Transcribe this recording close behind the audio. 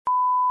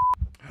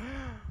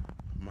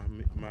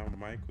My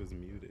mic was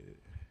muted,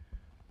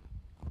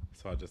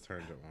 so I just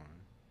turned it on.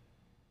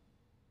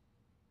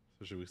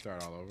 So should we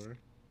start all over?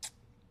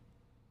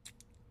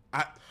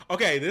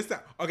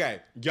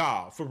 Okay,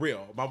 y'all, for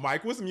real. My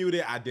mic was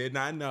muted. I did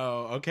not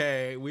know.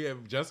 Okay, we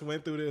have just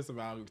went through this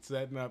about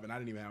setting up, and I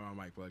didn't even have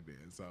my mic plugged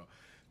in. So,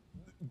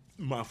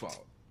 my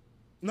fault.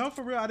 No,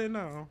 for real, I didn't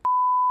know.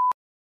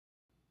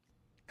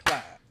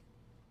 Clap.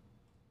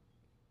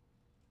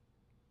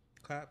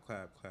 Clap,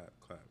 clap, clap,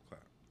 clap,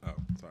 clap. Oh,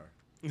 sorry.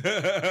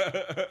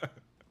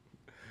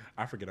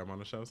 I forget I'm on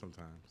the show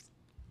sometimes.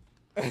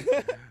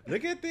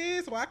 Look at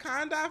this.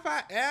 Wakanda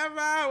forever.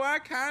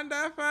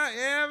 Wakanda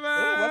forever.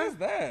 Ooh, what is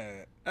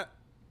that?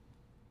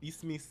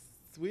 It's me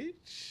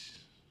switch.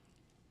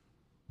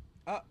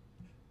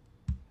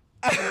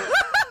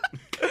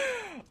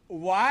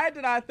 Why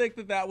did I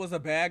think that was a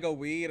bag of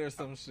weed or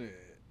some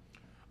shit?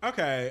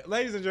 Okay,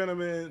 ladies and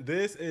gentlemen,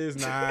 this is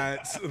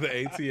not the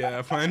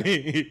ATF,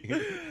 honey.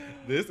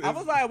 I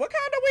was like, what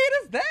kind of weed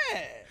is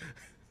that?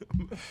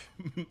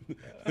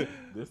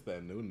 This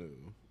that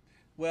new.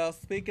 Well,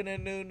 speaking of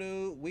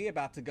new, we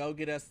about to go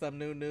get us some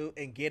new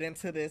and get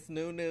into this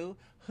new.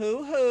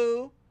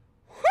 Hoo.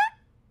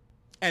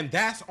 And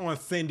that's on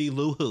Cindy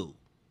Lou Who.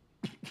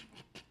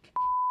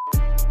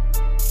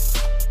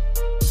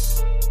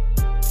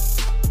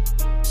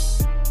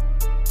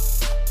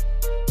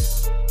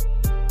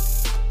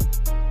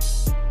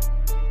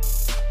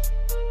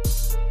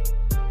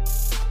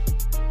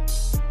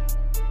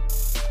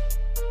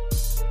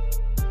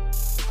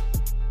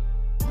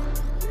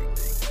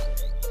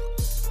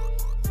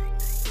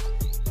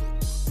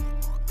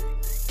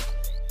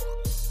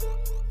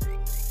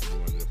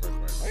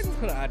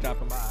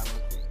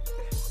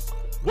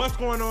 What's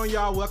going on,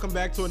 y'all? Welcome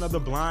back to another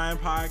Blind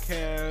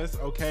Podcast.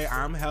 Okay,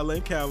 I'm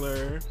Helen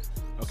Keller.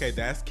 Okay,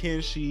 that's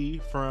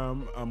Kenshi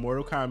from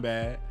Mortal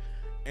Kombat.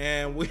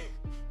 And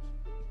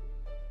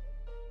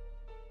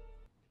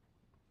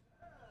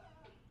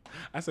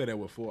I say that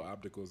with full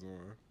opticals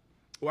on.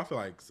 Oh, I feel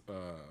like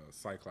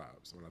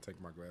Cyclops when I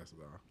take my glasses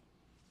off.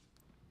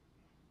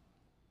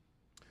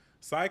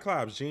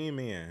 Cyclops,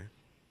 G-Man.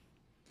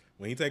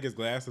 When he take his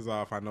glasses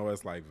off, I know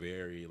it's like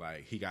very,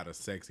 like, he got a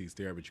sexy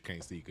stare, but you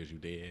can't see because you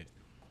dead.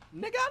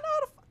 Nigga, I know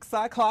who the fuck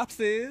Cyclops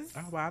is.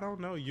 Oh, I don't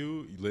know.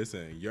 You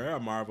listen, you're a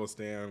Marvel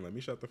stan. Let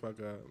me shut the fuck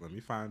up. Let me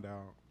find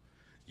out.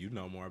 You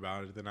know more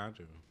about it than I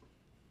do.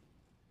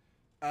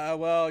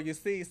 Well, you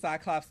see,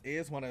 Cyclops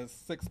is one of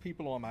 6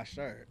 people on my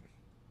shirt.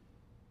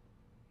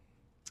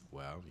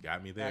 Well, you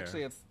got me there.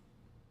 Actually, it's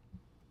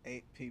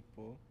 8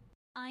 people.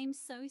 I'm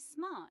so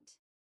smart.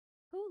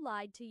 Who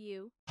lied to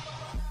you?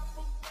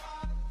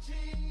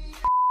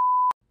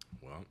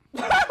 Well.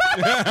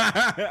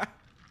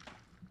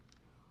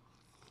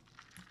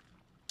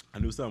 I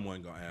knew something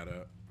wasn't gonna add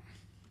up.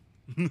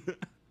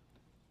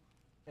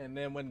 And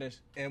then when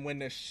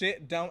the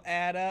shit don't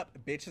add up,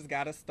 bitches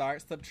gotta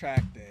start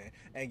subtracting.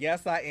 And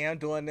yes, I am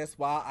doing this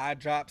while eye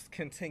drops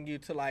continue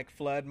to like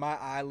flood my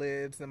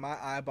eyelids and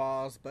my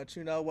eyeballs. But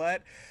you know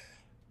what?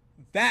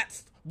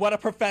 That's what a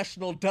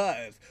professional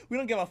does. We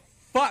don't give a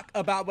fuck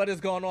about what is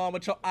going on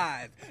with your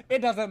eyes. It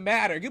doesn't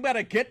matter. You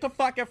better get the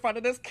fuck in front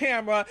of this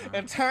camera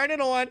and turn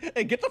it on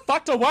and get the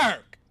fuck to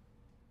work.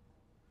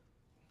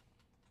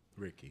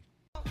 Ricky.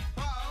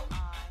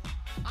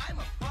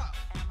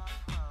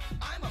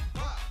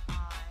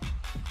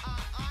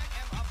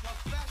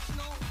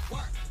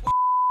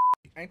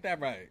 Ain't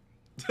that right?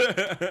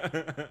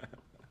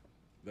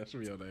 That's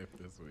your name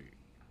for this week.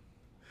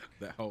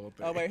 That whole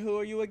thing. Oh, wait, who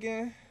are you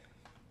again?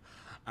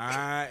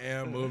 I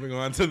am moving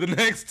on to the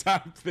next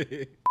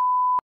topic.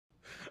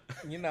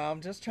 You know,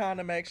 I'm just trying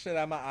to make sure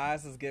that my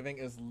eyes is giving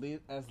as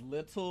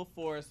little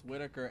Forrest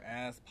Whitaker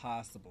as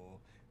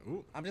possible.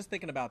 Ooh. I'm just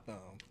thinking about them.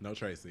 No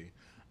Tracy.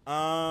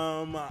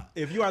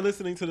 If you are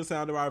listening to the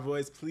sound of our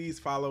voice, please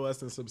follow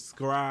us and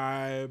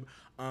subscribe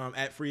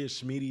at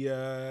Freeish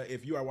Media.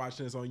 If you are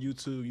watching this on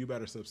YouTube, you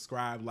better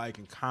subscribe, like,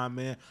 and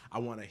comment. I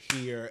want to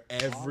hear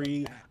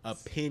every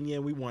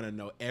opinion. We want to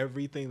know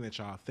everything that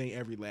y'all think,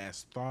 every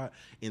last thought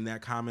in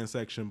that comment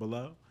section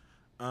below.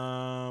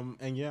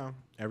 And yeah,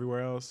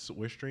 everywhere else,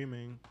 we're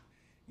streaming.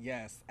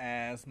 Yes,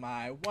 as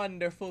my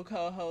wonderful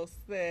co-host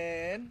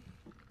said,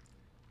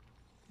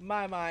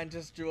 my mind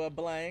just drew a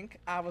blank.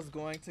 I was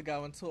going to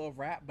go into a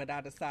rap, but I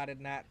decided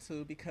not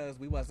to because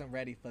we wasn't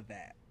ready for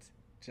that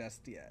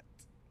just yet.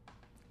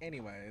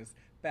 Anyways,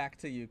 back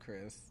to you,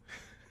 Chris.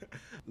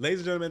 Ladies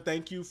and gentlemen,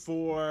 thank you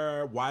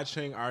for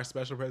watching our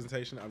special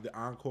presentation of the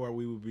Encore.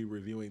 We will be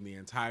reviewing the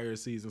entire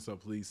season, so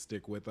please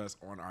stick with us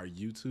on our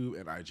YouTube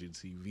and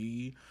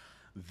IGTV.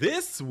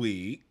 This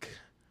week,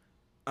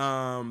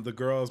 the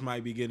girls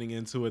might be getting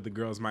into it. The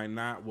girls might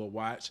not. We'll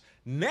watch.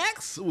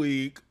 Next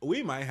week,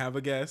 we might have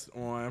a guest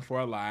on for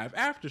a live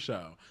after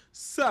show.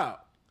 So,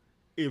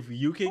 if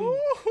you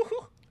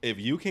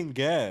can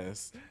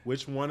guess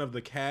which one of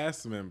the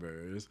cast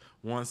members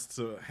wants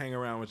to hang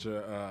around with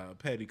your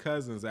petty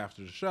cousins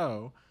after the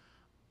show,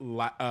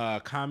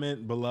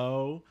 comment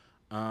below.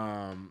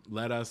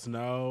 Let us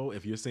know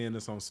if you're seeing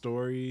this on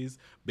stories,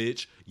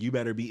 bitch. You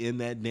better be in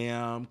that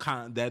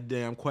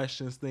damn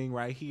questions thing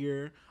right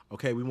here.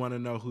 Okay, we want to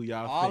know who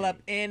y'all All think. up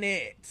in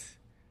it,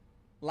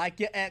 like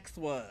your ex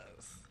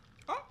was.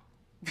 Oh.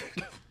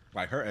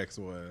 Like her ex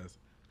was.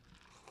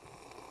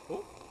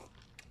 Ooh.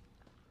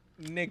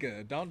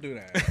 Nigga, don't do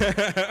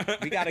that.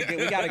 we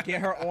gotta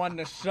get her on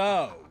the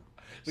show.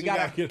 We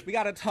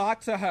gotta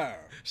talk to her.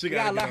 We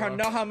gotta let her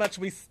know how much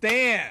we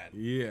stand.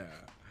 Yeah.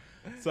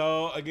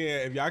 So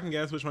again, if y'all can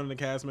guess which one of the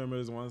cast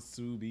members wants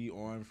to be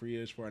on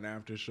Free-ish for an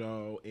after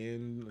show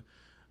in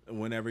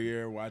whenever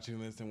you're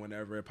watching this and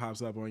whenever it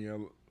pops up on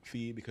your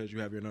feed because you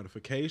have your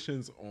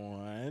notifications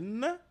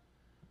on.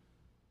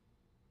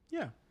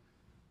 Yeah.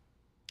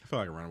 I feel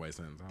like a runaway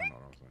sentence. I don't know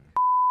what I'm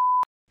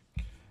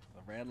saying.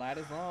 The red light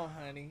is on,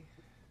 honey.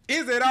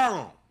 Is it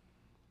on?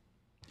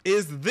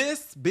 Is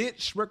this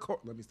bitch record?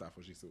 Let me stop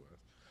before she sues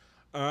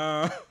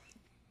us.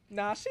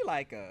 Nah, she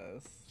like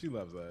us. She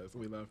loves us.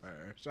 We love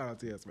her. Shout out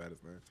to T.S.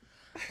 Madison.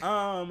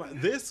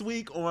 This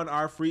week on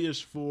our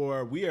Free-ish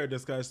 4, we are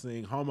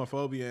discussing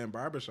homophobia in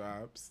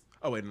barbershops.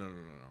 Oh, wait, no.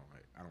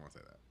 Wait, I don't want to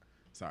say that.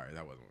 Sorry,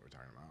 that wasn't what we're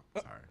talking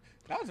about. Sorry.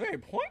 That was very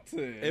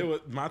pointed. It was,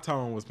 my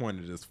tone was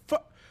pointed as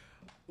fuck.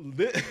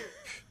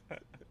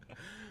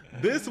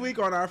 This week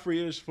on our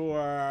Free-ish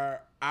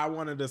 4, I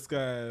want to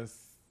discuss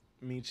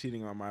me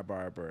cheating on my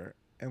barber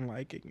and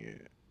liking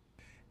it.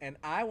 And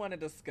I want to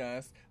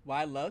discuss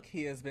why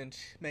Loki has been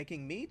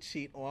making me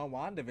cheat on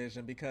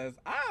WandaVision because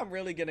I'm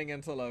really getting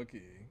into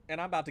Loki.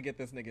 And I'm about to get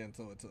this nigga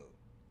into it too.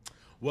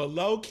 Well,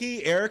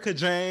 Loki, Erica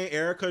Jane,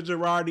 Erica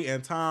Girardi,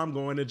 and Tom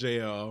going to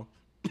jail.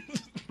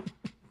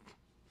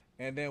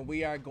 And then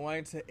we are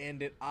going to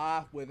end it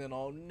off with an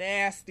old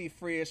nasty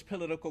Free-ish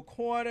political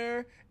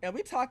corner. And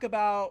we talk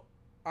about,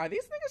 are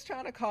these niggas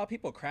trying to call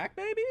people crack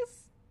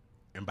babies?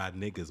 And by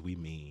niggas, we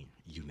mean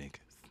you niggas.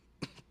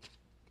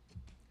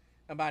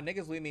 And by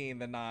niggas, we mean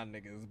the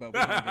non-niggas, but we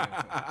don't get into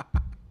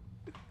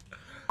it.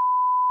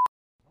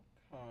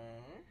 Okay.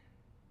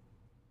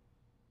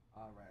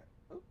 All right.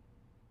 Oop.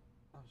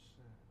 Oh,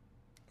 shit.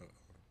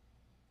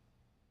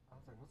 I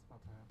was like, what's about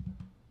to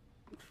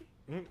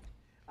happen?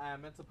 I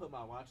meant to put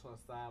my watch on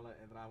silent,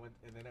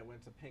 and then it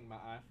went to ping my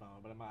iPhone,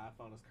 but my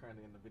iPhone is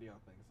currently in the video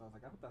thing, so I was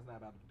like, I hope that's not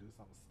about to do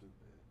something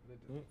stupid. But it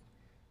didn't.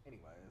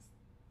 Anyways.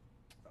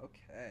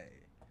 Okay.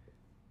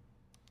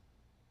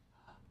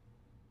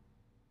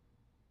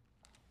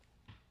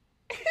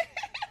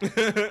 You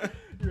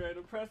ready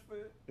to press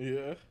it?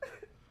 Yeah.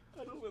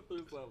 I just went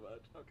through so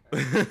much.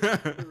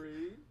 Okay.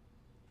 3,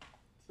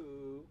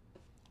 2,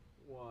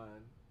 1,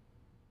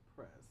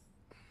 press.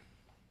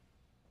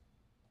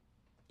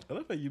 I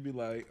love how you be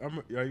like,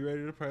 are you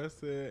ready to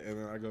press it? And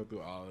then I go through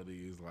all of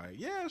these like,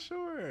 yeah,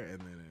 sure. And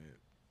then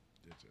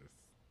it just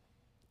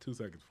 2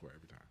 seconds before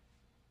every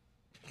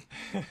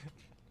time.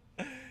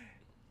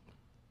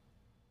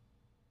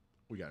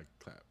 We got to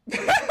clap.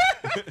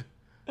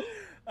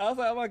 I was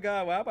like, oh my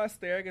God, why am I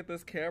staring at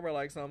this camera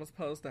like something's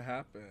supposed to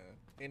happen?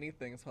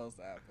 Anything's supposed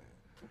to happen.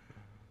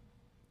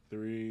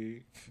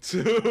 3,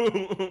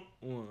 2,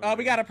 1. Oh,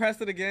 we got to press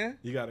it again?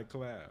 You got to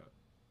clap.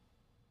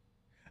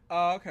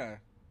 Oh, okay.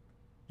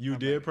 You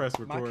did press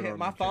record on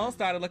my the phone camera.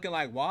 started looking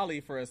like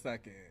Wally for a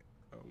second.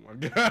 Oh my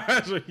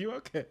gosh, are you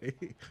okay?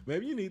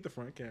 Maybe you need the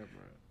front camera.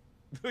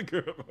 The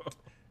girl.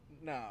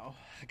 No,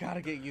 I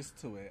gotta get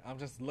used to it. I'm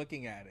just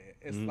looking at it.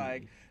 It's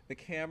like the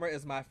camera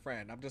is my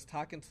friend. I'm just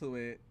talking to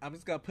it. I'm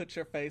just gonna put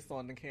your face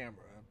on the camera.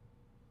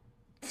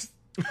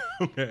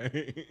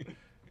 Okay.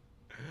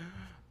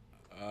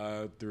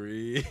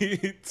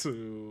 3,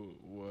 2,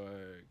 1,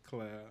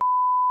 clap.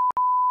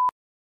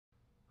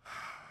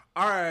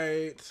 All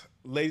right,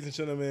 ladies and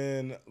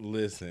gentlemen,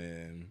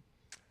 listen.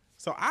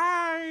 So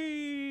I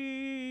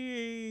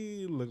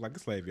looked like a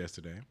slave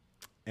yesterday,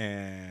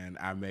 and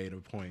I made a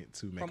point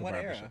to make From a what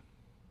barbershop. era?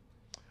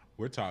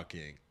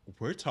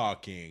 We're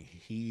talking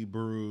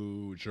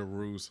Hebrew,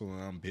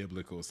 Jerusalem,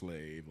 biblical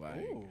slave.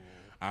 Like Ooh.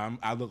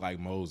 I look like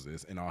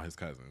Moses and all his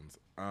cousins.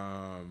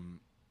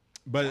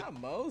 But Not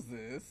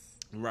Moses.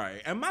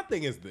 right. And my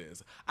thing is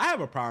this. I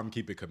have a problem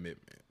keeping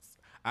commitments.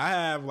 I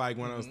have like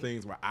one of those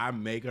things where I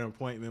make an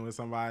appointment with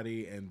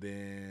somebody and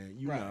then,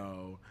 you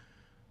know,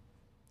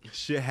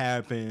 shit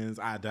happens,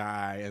 I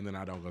die, and then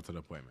I don't go to the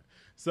appointment.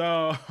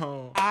 So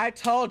I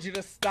told you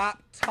to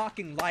stop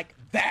talking like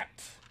that.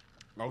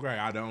 okay,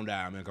 I don't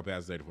die. I'm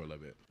incapacitated for a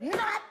little bit.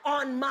 Not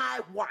on my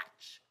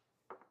watch.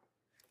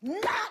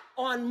 Not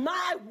on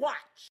my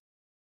watch.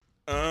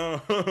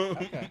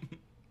 Okay.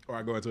 Or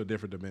I go into a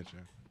different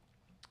dimension.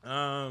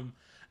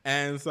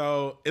 And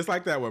so it's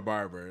like that with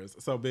barbers.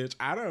 So, bitch,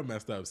 I done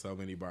messed up so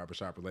many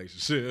barbershop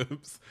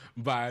relationships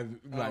by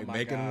like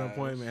making an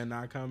appointment and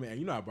not coming. And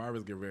you know how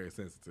barbers get very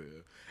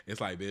sensitive. It's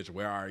like, bitch,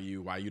 where are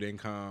you? Why you didn't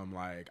come?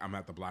 Like, I'm gonna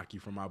have to block you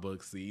from my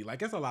book. See,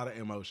 like, it's a lot of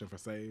emotion for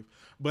Save,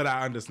 but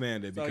I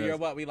understand it So because you're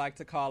what we like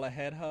to call a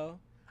head hoe?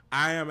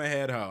 I am a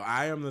head hoe.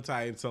 I am the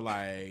type to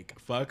like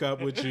fuck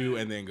up with you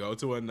and then go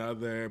to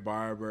another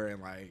barber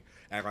and like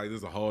act like this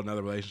is a whole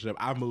nother relationship.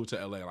 I've moved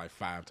to LA like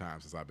 5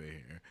 times since I've been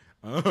here.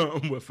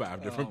 with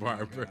 5 different Oh my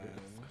barbers. gosh.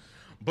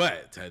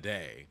 But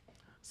today,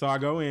 so I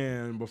go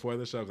in before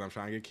the show because I'm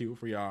trying to get cute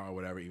for y'all or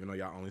whatever, even though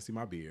y'all only see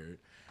my beard.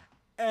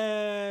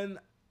 And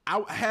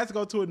I had to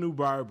go to a new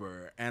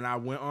barber, and I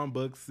went on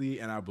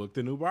Booksy and I booked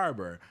a new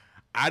barber.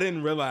 I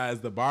didn't realize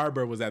the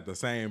barber was at the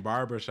same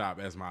barber shop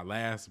as my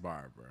last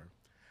barber.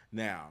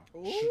 Now,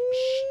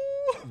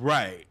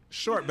 right,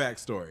 short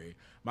backstory.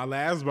 My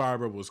last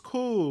barber was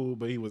cool,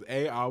 but he was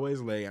always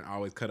late and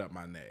always cut up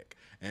my neck.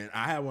 And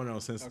I had one of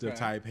those sensitive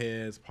type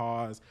heads,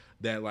 paws,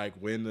 that like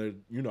when the,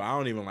 I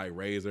don't even like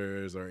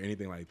razors or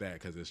anything like that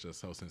because it's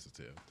just so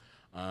sensitive.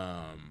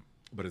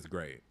 But it's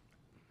great.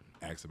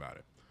 Ask about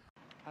it.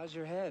 How's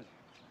your head?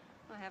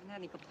 I haven't had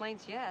any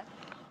complaints yet.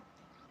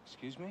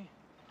 Excuse me?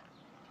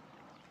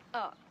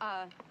 Oh,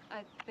 I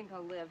think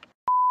I'll live.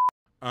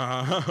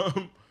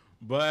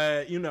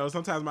 But,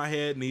 sometimes my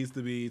head needs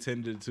to be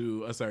tended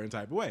to a certain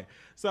type of way.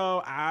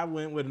 So I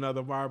went with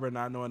another barber,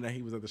 not knowing that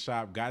he was at the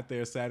shop, got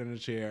there, sat in a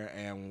chair,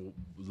 and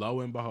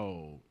lo and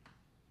behold.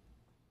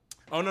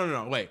 Oh,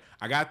 no, wait.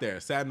 I got there,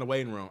 sat in the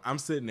waiting room. I'm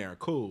sitting there,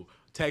 cool,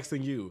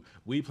 texting you.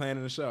 We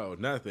planning the show,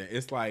 nothing.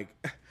 It's like,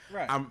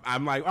 right.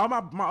 I'm like, oh,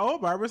 my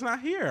old barber's not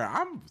here.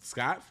 I'm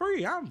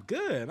scot-free. I'm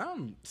good.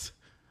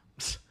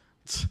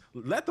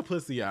 Let the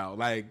pussy out.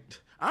 Like,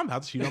 I'm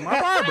about to cheat on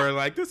my barber.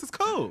 Like, this is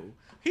cool.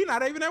 He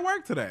not even at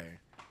work today.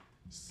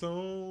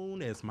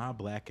 Soon as my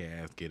black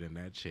ass get in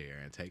that chair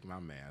and take my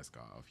mask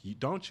off,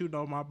 don't you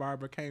know my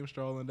barber came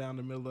strolling down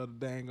the middle of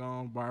the dang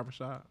on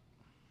barbershop?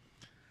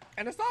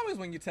 And it's always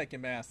when you take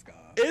your mask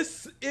off.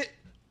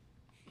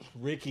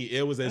 Ricky,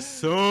 it was as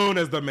soon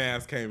as the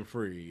mask came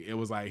free. It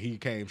was like he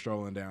came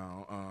strolling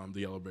down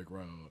the yellow brick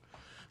road.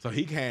 So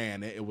he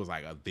came, it was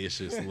like a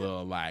vicious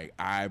little like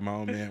eye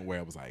moment where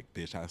it was like,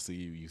 bitch, I see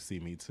you. You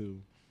see me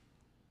too.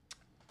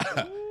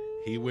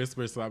 He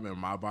whispered something in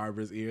my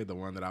barber's ear, the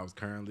one that I was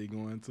currently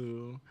going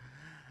to.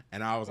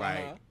 And I was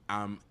like,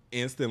 I'm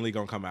instantly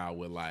going to come out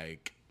with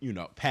like,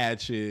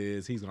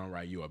 patches. He's going to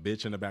write you a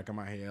bitch in the back of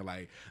my head.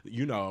 Like,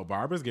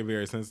 barbers get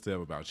very sensitive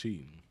about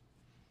cheating.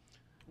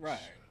 Right.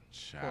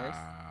 Child,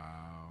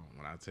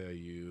 when I tell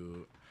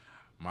you,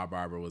 my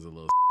barber was a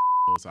little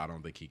so I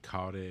don't think he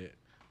caught it.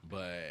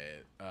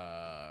 But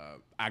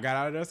I got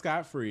out of there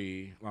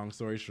scot-free, long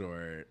story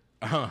short.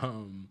 Did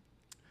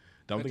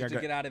you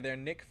get out of there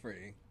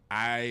nick-free?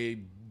 I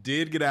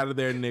did get out of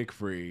there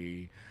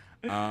nick-free.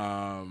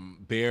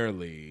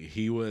 Barely.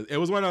 It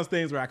was one of those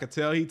things where I could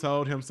tell he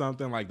told him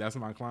something like, that's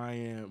my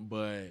client,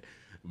 but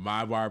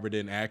my barber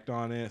didn't act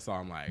on it. So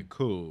I'm like,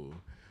 cool.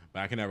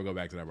 But I can never go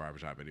back to that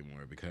barbershop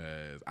anymore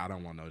because I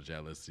don't want no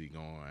jealousy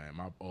going.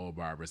 My old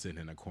barber sitting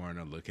in the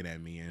corner looking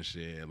at me and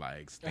shit,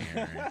 like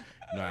staring.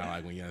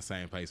 Like when you're in the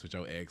same place with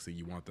your ex and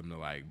you want them to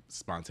like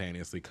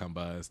spontaneously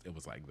combust. It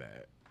was like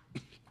that.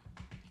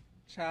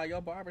 Child,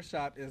 your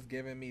barbershop is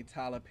giving me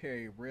Tyler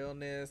Perry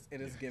realness. It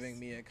is giving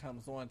me It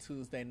Comes On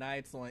Tuesday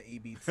nights on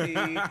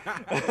EBT.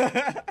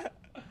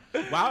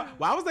 Why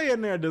was they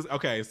in there?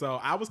 Okay, so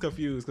I was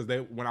confused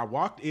because when I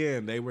walked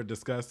in, they were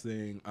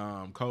discussing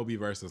Kobe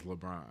versus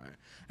LeBron,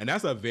 and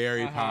that's a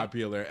very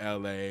popular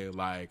LA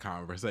like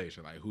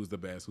conversation. Like, who's the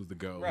best? Who's the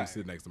GOAT? Who's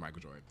sitting next to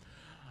Michael Jordan?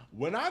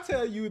 When I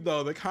tell you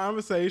though, the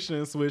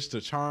conversation switched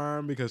to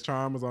Charm because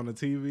Charm was on the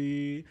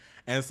TV,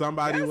 and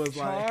somebody was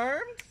like,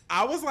 Charmed?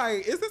 I was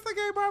like, is this a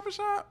gay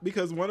barbershop?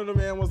 Because one of the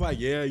men was like,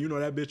 yeah,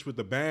 that bitch with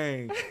the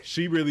bang,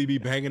 she really be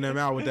banging them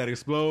out with that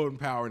exploding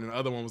power. And the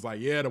other one was like,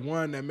 yeah, the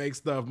one that makes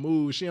stuff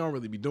move, she don't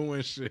really be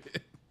doing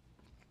shit.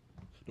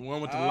 The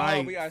one with the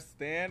light. We are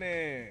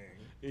standing.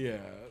 Yeah,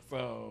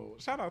 so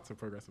shout out to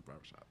progressive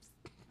barbershops.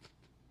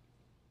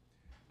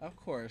 Of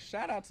course,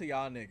 shout out to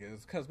y'all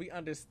niggas because we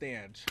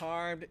understand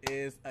Charmed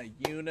is a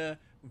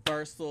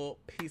universal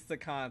piece of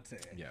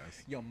content.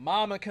 Yes. Your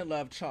mama can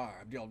love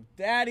Charmed. Your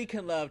daddy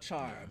can love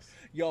Charmed. Yes.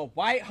 Your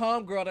white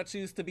homegirl that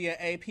used to be in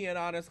AP and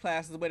honors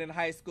classes with in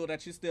high school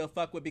that you still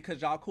fuck with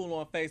because y'all cool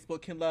on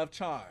Facebook can love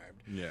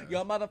Charmed. Yes.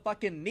 Your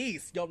motherfucking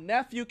niece, your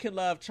nephew can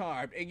love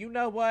Charmed. And you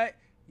know what?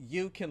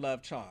 You can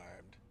love Charmed.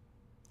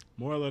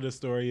 Moral of the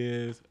story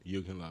is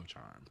you can love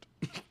Charmed.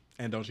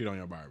 And don't cheat on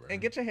your barber. And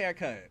get your hair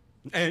cut.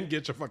 And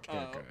get your fucking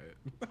haircut.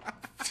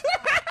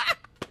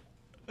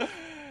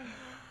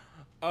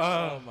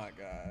 Oh my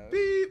God.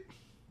 Beep.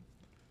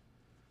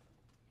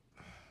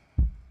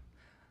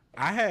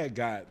 I had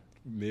got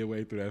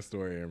midway through that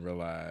story and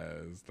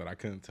realized that I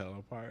couldn't tell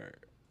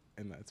apart,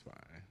 and that's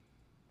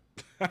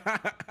fine.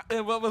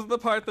 And what was the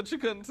part that you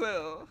couldn't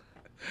tell?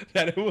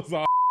 That it was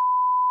all.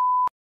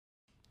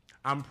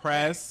 I'm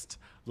pressed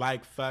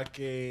like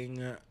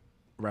fucking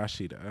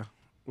Rashida.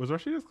 Was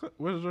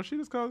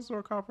Rashida's clothes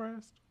store called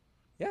Pressed?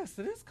 Yes,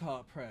 it is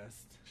called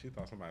Pressed. She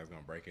thought somebody was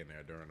gonna break in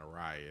there during the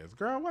riots.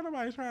 Girl, what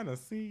nobody trying to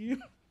see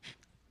you?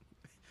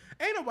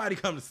 Ain't nobody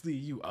come to see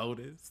you,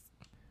 Otis.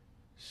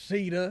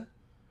 Sheeta.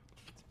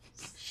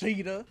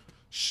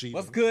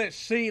 What's good,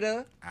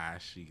 Sheeta?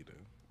 Sheeta.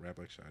 Rap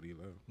like Shawty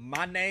Love.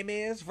 My name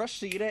is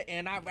Rashida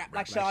and I rap like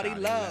like Shawty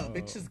Shawty Love. Love.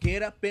 Bitches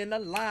get up in the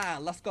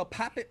line. Let's go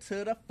pop it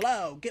to the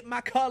flow. Get my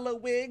color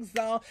wigs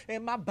on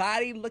and my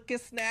body looking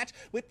snatched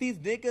with these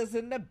niggas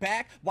in the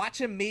back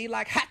watching me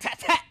like hat tat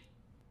tat.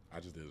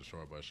 I just did a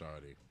short but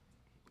Shawty.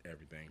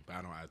 Everything. Buy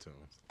it on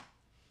iTunes.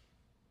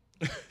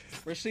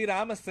 Rashida,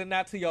 I'm gonna send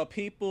that to your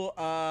people.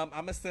 I'm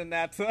gonna send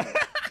that to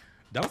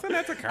Don't send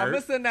that to I'm gonna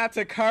Kirk. send that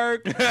to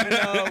Kirk. You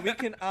know, we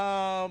can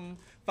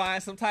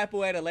find some type of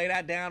way to lay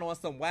that down on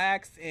some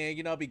wax and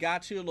we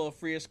got you a little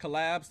free-ish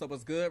collab. So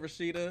what's good,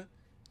 Rashida?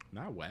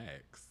 Not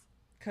wax.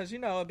 Cause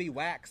it'd be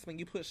wax when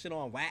you put shit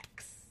on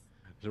wax.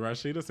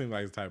 Rashida seems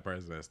like the type of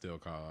person that still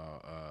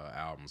call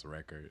albums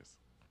records.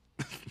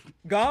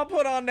 Go on,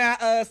 put on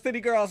that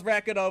City Girls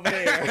record over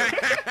there.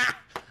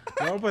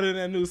 Don't put in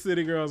that new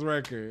City Girls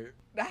record.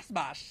 That's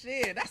my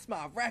shit. That's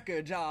my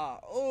record,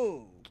 y'all.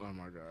 Ooh. Oh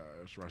my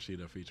gosh.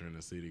 Rashida featuring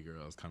the City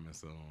Girls coming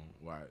soon.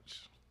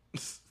 Watch.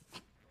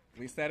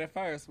 We said it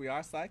first. We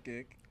are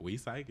psychic. We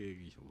psychic.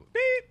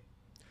 Beep.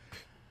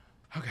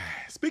 Okay.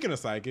 Speaking of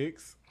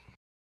psychics.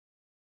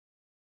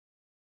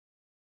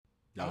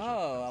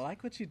 Oh, I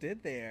like what you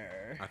did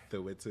there. I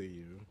threw it to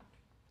you.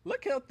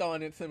 Look him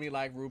throwing it to me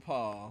like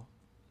RuPaul.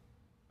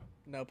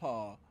 No,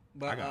 Paul.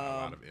 But I got a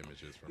lot of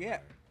images from yeah.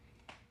 her.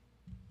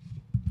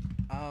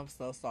 I'm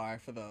so sorry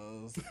for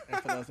those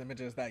and for those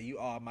images that you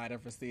all might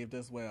have received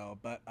as well.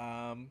 But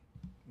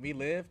we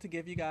live to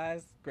give you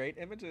guys great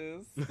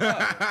images. So,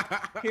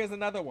 here's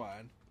another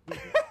one.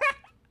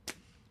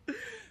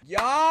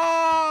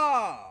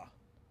 Y'all!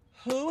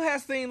 Who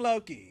has seen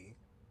Loki?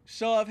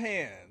 Show of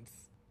hands.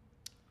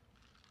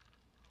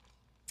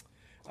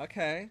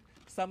 Okay.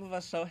 Some of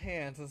us show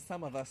hands and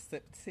some of us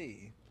sip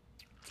tea.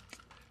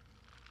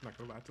 Not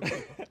gonna lie to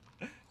you.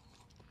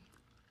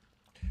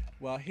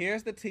 Well,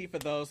 here's the tea for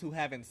those who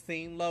haven't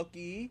seen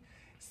Loki.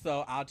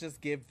 So I'll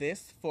just give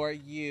this for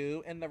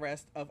you and the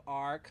rest of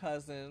our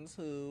cousins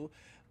who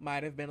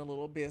might have been a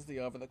little busy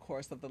over the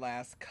course of the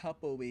last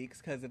couple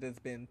weeks because it has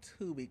been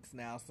 2 weeks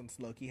now since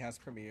Loki has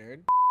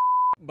premiered.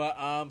 But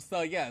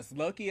so yes,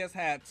 Loki has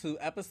had 2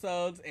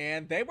 episodes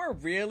and they were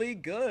really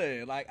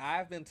good. Like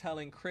I've been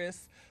telling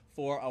Chris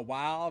for a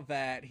while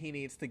that he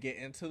needs to get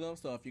into them.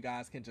 So if you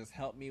guys can just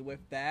help me with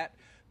that,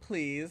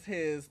 please.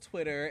 His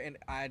Twitter and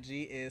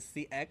IG is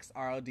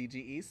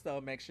CXRODGE.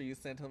 So make sure you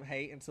send him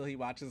hate until he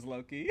watches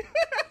Loki.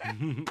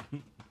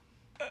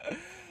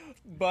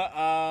 But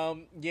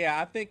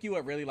yeah, I think you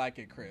would really like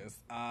it, Chris.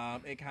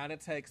 It kind of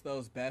takes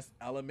those best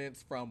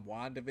elements from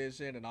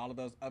WandaVision and all of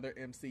those other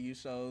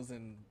MCU shows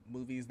and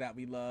movies that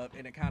we love,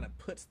 and it kind of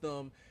puts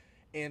them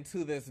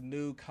into this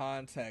new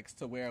context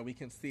to where we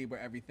can see where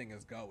everything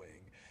is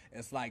going.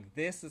 It's like,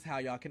 this is how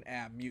y'all can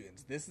add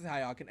mutants. This is how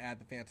y'all can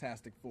add the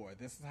Fantastic Four.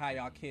 This is how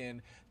y'all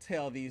can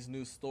tell these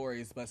new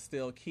stories, but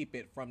still keep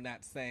it from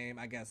that same,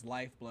 I guess,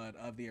 lifeblood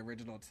of the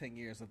original 10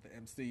 years of the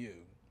MCU.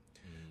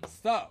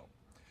 So,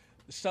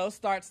 the show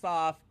starts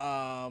off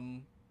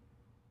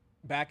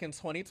back in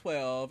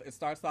 2012. It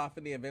starts off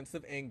in the events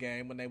of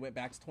Endgame when they went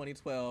back to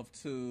 2012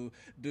 to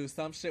do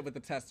some shit with the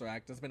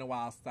Tesseract. It's been a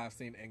while since I've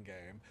seen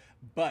Endgame.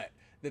 But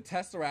the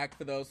Tesseract,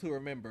 for those who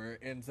remember,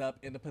 ends up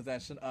in the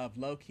possession of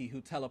Loki,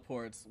 who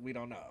teleports, we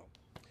don't know.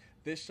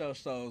 This show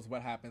shows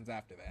what happens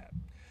after that.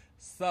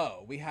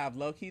 So, we have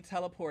Loki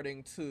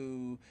teleporting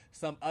to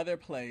some other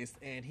place,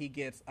 and he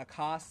gets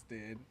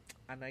accosted.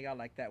 I know y'all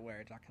like that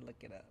word. Y'all can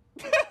look it up.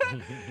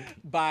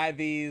 By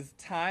these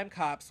time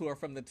cops who are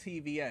from the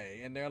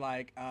TVA. And they're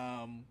like,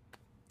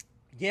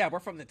 yeah, we're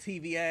from the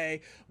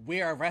TVA.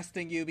 We're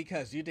arresting you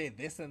because you did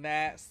this and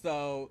that.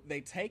 So they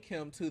take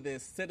him to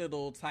this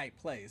Citadel type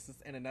place.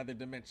 It's in another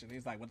dimension.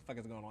 He's like, what the fuck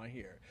is going on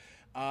here?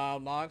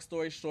 Long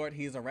story short,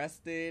 he's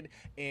arrested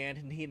and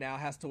he now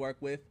has to work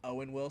with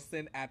Owen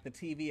Wilson at the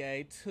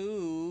TVA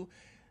to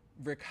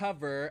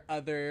recover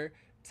other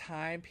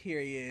time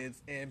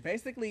periods and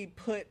basically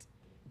put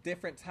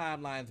different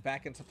timelines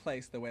back into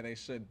place the way they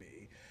should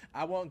be.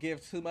 I won't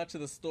give too much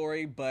of the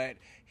story, but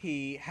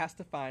he has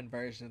to find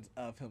versions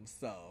of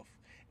himself.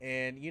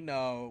 And, you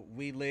know,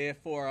 we live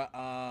for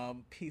a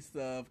piece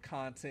of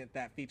content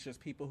that features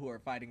people who are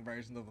fighting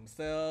versions of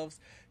themselves.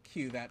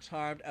 Cue that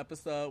Charmed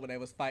episode when they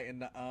was fighting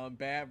the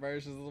bad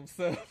versions of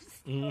themselves.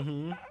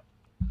 Mm-hmm.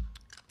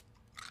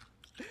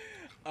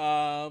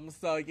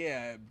 So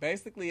yeah,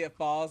 basically it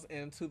falls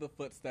into the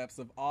footsteps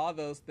of all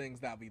those things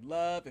that we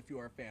love. If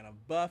you're a fan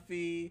of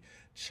Buffy,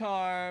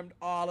 Charmed,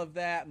 all of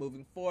that,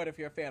 moving forward, if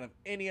you're a fan of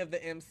any of the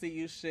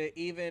MCU shit,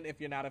 even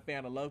if you're not a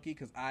fan of Loki,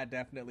 because I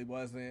definitely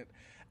wasn't,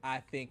 I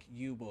think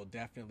you will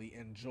definitely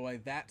enjoy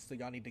that. So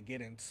y'all need to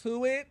get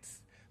into it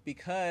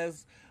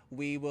because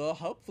we will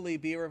hopefully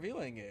be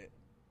reviewing it.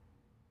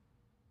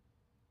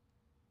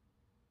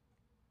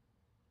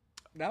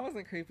 That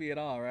wasn't creepy at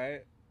all,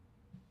 right?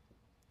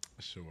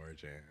 Sure,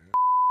 Jan.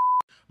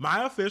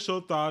 My official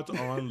thoughts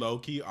on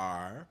Loki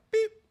are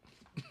beep.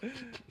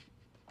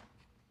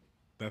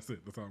 That's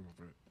it. That's all I'm gonna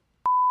put.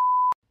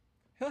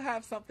 He'll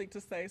have something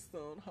to say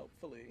soon,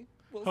 hopefully.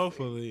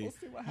 Hopefully. We'll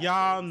see what happens.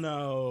 Y'all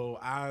know,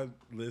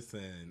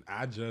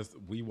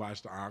 we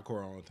watched the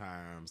encore on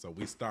time, so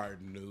we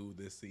start new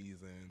this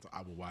season, so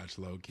I will watch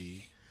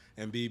low-key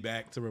and be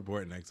back to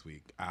report next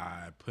week.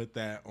 I put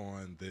that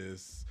on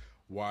this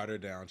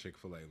watered-down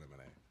Chick-fil-A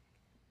lemonade.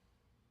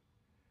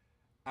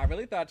 I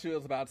really thought you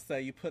was about to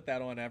say you put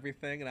that on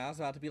everything, and I was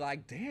about to be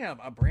like, damn,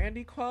 a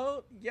Brandy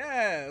quote?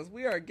 Yes,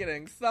 we are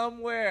getting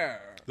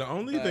somewhere. The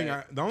only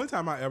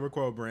time I ever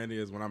quote Brandy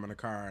is when I'm in a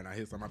car and I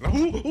hit somebody like,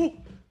 ooh, ooh.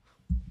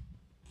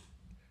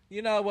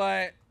 You know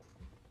what?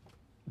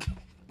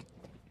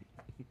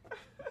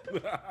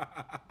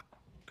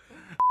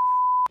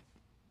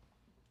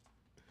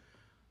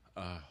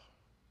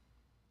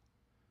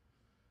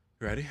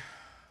 Ready?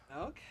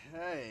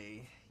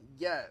 Okay.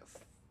 Yes.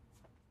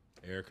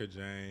 Erica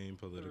Jane,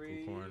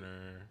 Political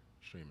Corner,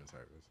 streaming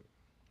services.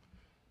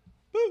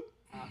 Boop.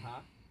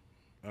 Uh-huh.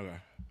 Okay.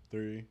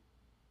 3,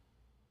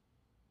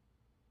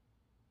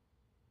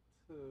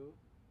 2,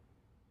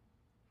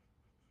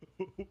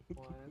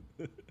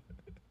 1.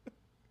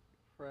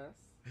 Press.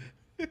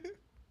 Did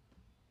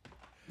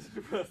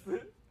you press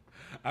it?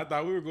 I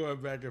thought we were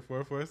going back and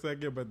forth for a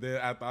second, but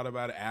then I thought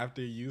about it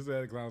after you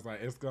said it because I was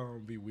like, it's going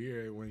to be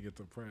weird when you get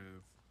to press.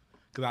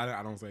 Because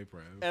I don't say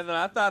press. And then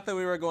I thought that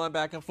we were going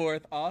back and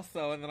forth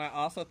also, and then I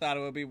also thought it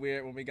would be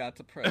weird when we got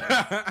to press.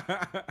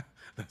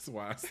 That's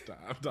why I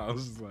stopped. I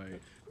was just like,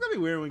 it's going to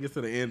be weird when we get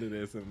to the end of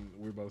this and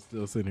we're both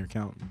still sitting here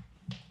counting.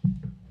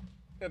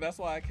 And that's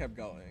why I kept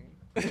going.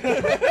 This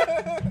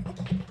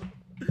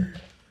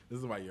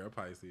is why you're a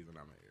Pisces and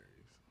I'm an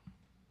Aries.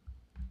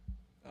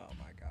 Oh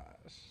my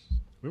gosh.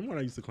 Remember when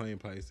I used to claim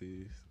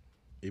Pisces?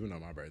 Even though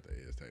my birthday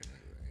is technically,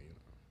 you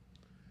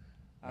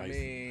know. I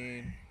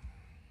mean,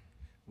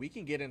 we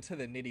can get into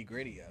the nitty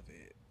gritty of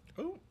it.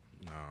 Oh,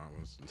 no.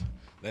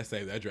 Let's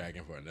save that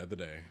dragon for another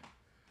day.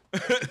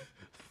 Every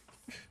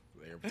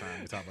time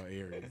we talk about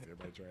Aries,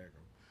 everybody drag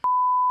them.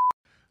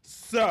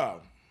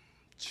 So,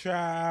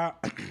 child.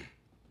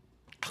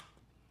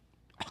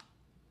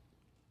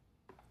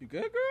 You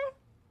good, girl?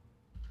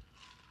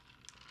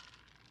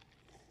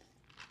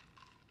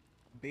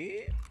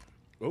 Big?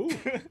 Ooh.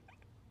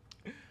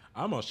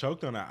 I almost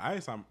choked on that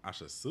ice. I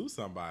should sue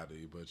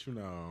somebody, but you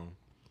know,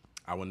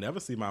 I will never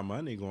see my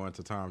money going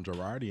to Tom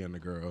Girardi and the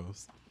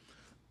girls.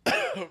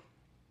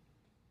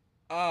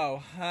 Oh,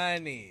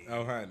 honey.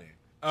 Oh, honey.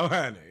 Oh,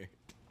 honey.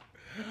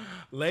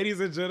 Ladies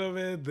and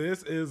gentlemen,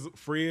 this is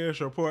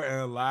Free-ish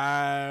reporting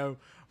live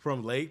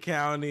from Lake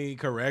County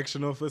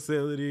Correctional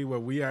Facility where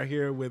we are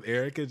here with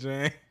Erica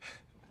Jane,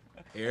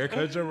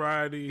 Erica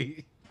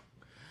Girardi.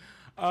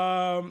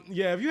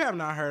 Yeah, if you have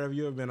not heard of,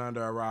 you have been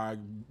under a rock.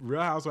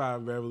 Real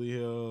Housewives of Beverly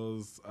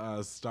Hills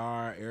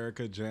star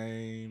Erica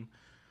Jane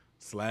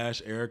 /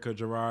 Erica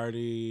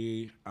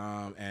Girardi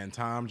and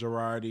Tom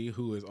Girardi,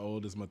 who is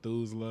old as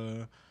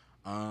Methuselah,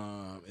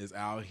 is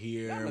out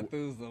here. Not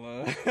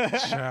Methuselah.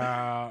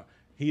 Child,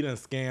 he done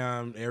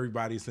scammed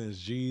everybody since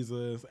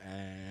Jesus,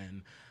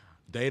 and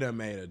they done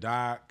made a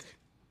doc.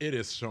 It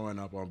is showing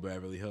up on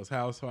Beverly Hills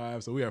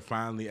Housewives, so we are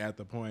finally at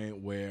the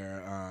point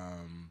where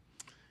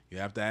you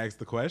have to ask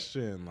the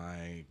question,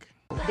 like...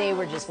 They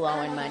were just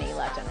blowing money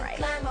left and right.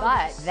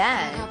 But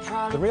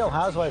then... The Real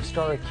Housewives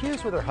star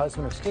accused with her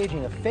husband of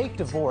staging a fake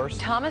divorce.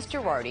 Thomas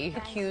Girardi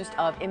accused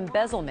of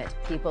embezzlement.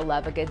 People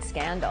love a good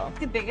scandal.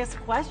 The biggest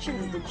question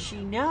is, did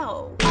she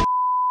know?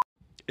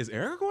 Is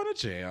Eric going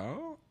to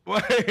jail?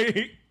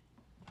 Like...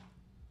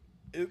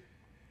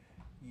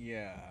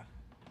 Yeah.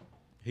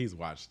 He's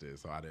watched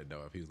this, so I didn't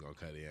know if he was going to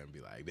cut in and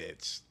be like,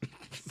 bitch.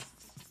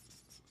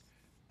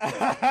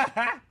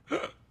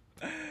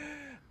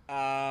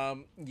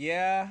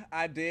 Yeah,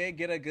 I did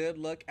get a good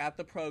look at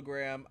the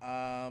program.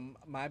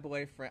 My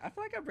boyfriend, I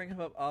feel like I bring him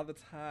up all the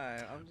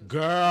time.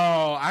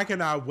 Girl, I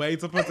cannot wait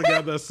to put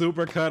together a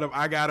super cut of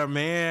I Got a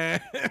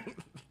Man.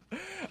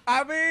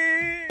 I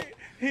mean,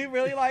 he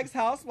really likes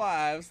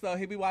Housewives, so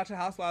he be watching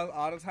Housewives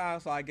all the time.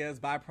 So I guess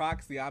by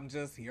proxy,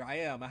 here I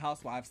am, a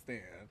Housewives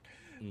stan.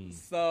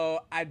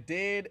 So I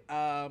did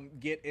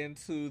get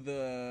into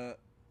the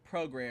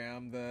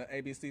program, the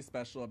ABC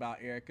special about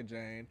Erica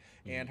Jane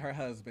and her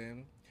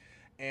husband.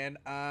 And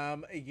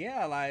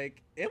yeah,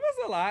 like, it was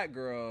a lot,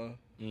 girl.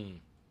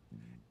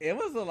 It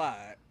was a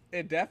lot.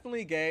 It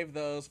definitely gave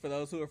those, for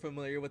those who are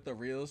familiar with the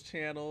Reels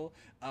channel,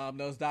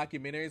 those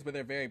documentaries where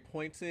they're very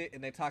pointed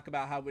and they talk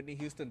about how Whitney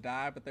Houston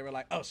died, but they were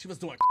like, oh, she was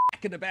doing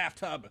crack in the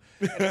bathtub.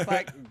 And it's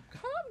like,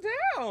 calm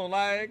down.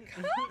 Like,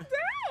 calm down.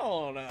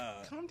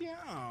 Calm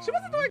down. She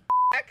wasn't doing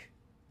crack.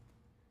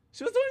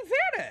 She was doing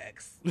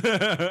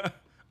Xanax.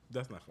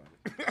 That's not funny.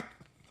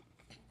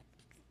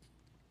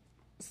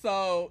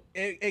 So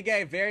it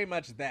gave very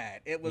much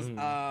that. It was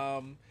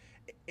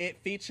it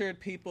featured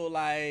people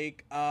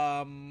like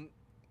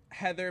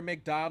Heather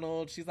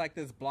McDonald. She's like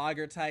this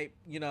blogger type,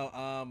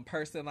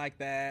 person like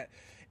that.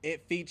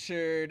 It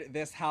featured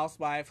this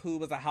housewife who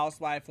was a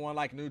housewife on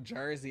like New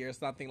Jersey or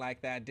something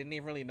like that. Didn't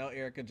even really know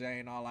Erica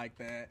Jane, all like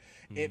that.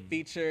 It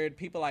featured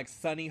people like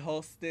Sunny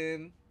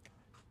Holston.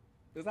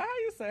 Is that how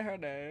you say her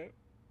name?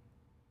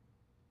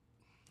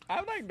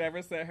 I've like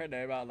never said her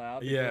name out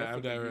loud. Yeah,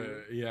 I've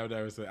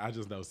never said. I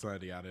just know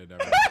Sunny. I didn't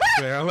never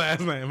say her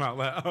last name out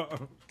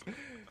loud.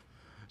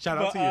 Shout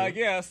out to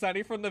you. Yeah,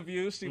 Sunny from The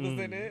View. She was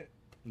in it.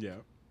 Yeah.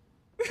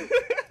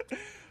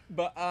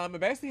 But it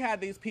basically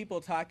had these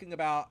people talking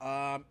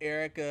about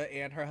Erica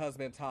and her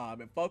husband Tom.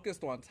 It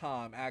focused on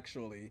Tom,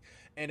 actually.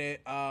 And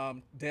it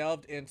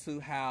delved into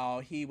how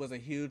he was a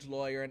huge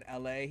lawyer in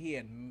LA. He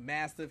had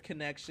massive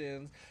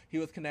connections. He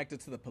was connected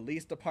to the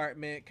police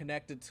department,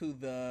 connected to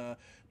the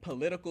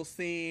political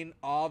scene,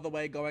 all the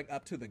way going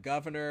up to the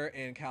governor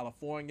in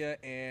California.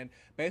 And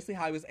basically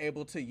how he was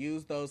able to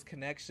use those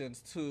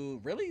connections to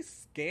really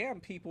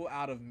scam people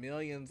out of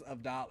millions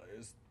of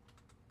dollars.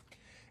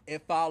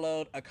 It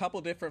followed a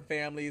couple different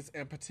families,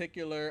 in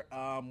particular,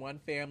 one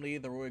family,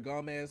 the Ruy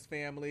Gomez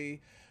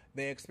family.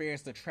 They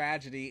experienced a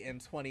tragedy in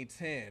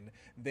 2010.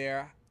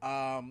 Their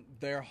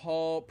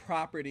whole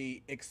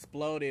property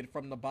exploded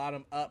from the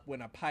bottom up when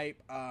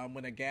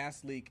when a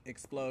gas leak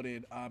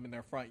exploded in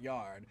their front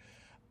yard.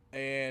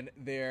 And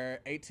their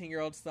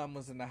 18-year-old son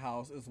was in the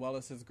house, as well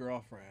as his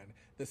girlfriend.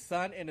 The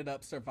son ended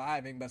up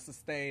surviving, but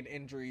sustained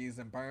injuries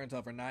and burns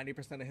over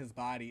 90% of his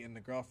body, and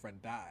the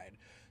girlfriend died.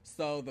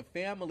 So the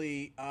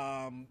family,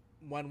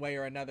 one way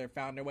or another,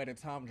 found their way to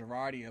Tom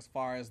Girardi as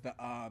far as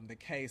the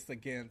case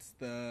against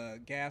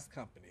the gas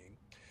company.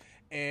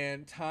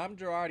 And Tom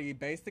Girardi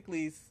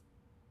basically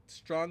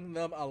strung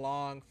them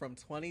along from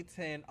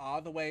 2010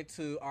 all the way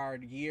to our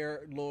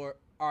year of Lord?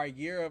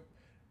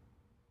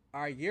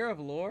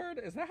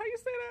 Is that how you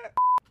say that?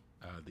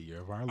 The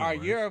year of our Lord. Our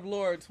year of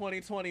Lord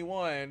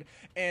 2021,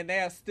 and they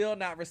have still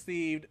not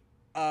received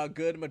a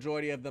good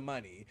majority of the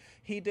money.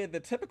 He did the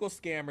typical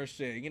scammer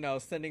shit,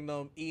 sending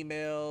them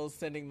emails,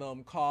 sending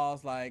them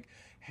calls like,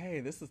 hey,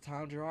 this is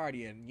Tom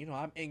Girardi, and,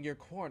 I'm in your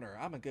corner.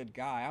 I'm a good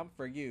guy. I'm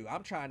for you.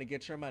 I'm trying to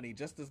get your money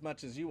just as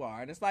much as you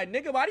are. And it's like,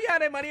 nigga, why do you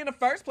have that money in the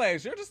first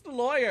place? You're just a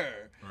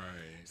lawyer.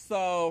 Right.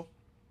 So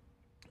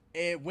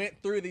it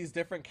went through these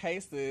different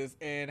cases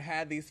and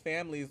had these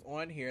families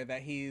on here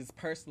that he's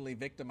personally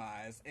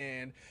victimized.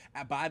 And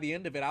by the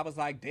end of it, I was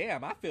like,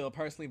 damn, I feel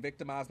personally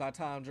victimized by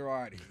Tom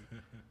Girardi.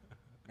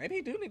 Maybe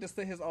he do need to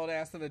sit his old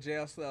ass in a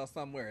jail cell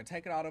somewhere and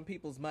taking all them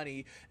people's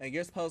money, and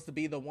you're supposed to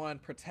be the one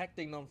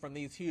protecting them from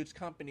these huge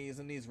companies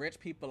and these rich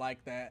people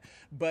like that,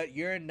 but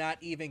you're not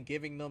even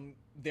giving them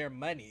their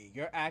money.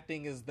 You're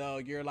acting as though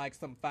you're like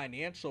some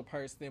financial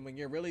person when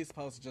you're really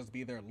supposed to just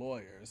be their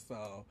lawyer.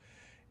 So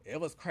it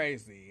was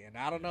crazy. And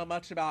I don't know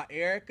much about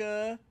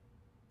Erica,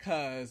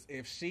 because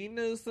if she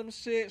knew some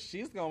shit,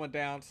 she's going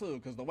down too.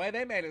 Because the way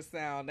they made it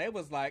sound, they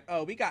was like,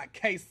 oh, we got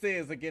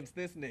cases against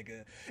this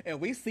nigga. And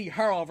we see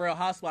her on Real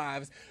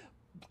Housewives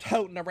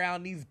toting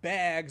around these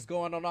bags,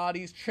 going on all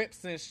these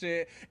trips and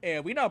shit.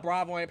 And we know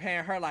Bravo ain't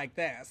paying her like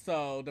that.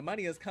 So the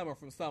money is coming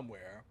from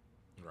somewhere.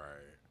 Right.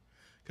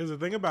 Because the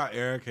thing about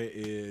Erica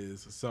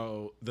is,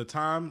 so the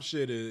Tom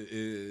shit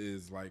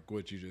is like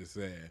what you just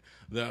said.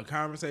 The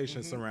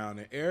conversation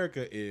surrounding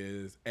Erica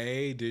is,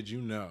 A, did you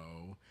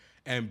know?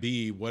 And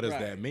B, what does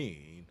that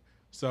mean?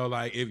 So,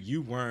 like, if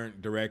you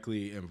weren't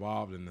directly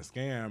involved in the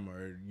scam,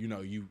 or,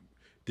 you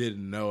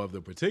didn't know of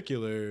the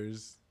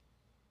particulars,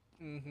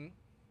 can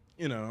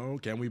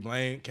we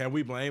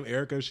blame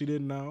Erica if she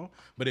didn't know?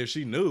 But if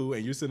she knew,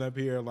 and you sitting up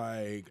here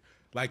like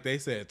they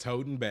said,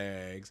 toting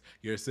bags,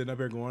 you're sitting up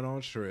here going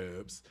on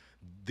trips,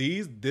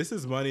 this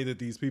is money that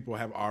these people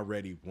have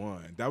already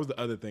won. That was the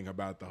other thing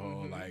about the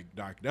whole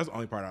doc. That's the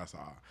only part I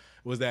saw,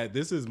 was that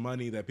this is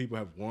money that people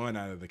have won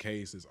out of the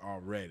cases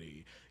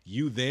already.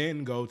 You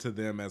then go to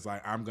them as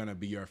like, I'm gonna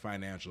be your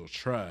financial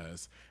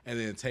trust, and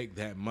then take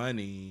that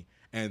money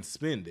and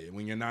spend it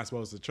when you're not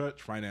supposed to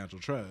trust financial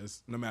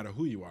trust, no matter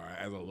who you are,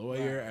 as a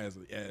lawyer, as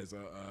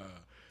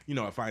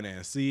a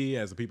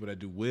financier, as the people that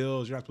do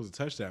wills. You're not supposed to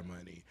touch that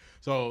money.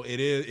 So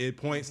it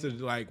points to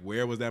like,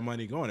 where was that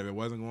money going? If it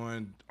wasn't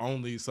going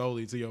only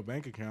solely to your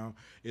bank account,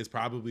 it's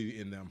probably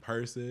in them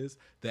purses,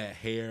 that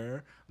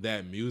hair,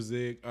 that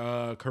music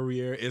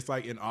career. It's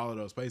like in all of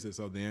those places.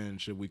 So then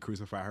should we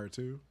crucify her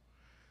too?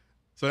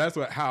 So that's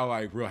how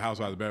like Real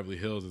Housewives of Beverly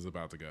Hills is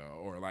about to go,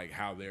 or like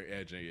how they're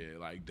edging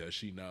it. Like, does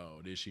she know?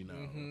 Did she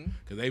know?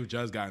 Because they've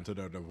just gotten to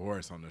their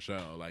divorce on the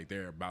show. Like,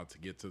 they're about to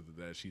get to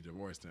that she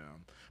divorced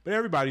him. But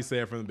everybody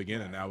said from the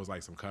beginning that was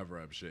like some cover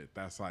up shit.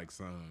 That's like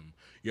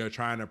you're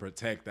trying to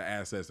protect the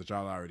assets that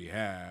y'all already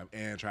have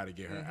and try to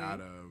get her out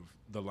of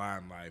the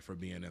limelight for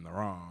being in the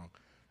wrong.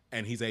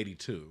 And he's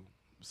 82.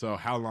 So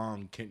how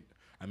long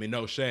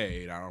no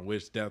shade. I don't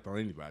wish death on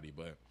anybody,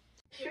 but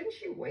Shouldn't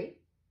you wait?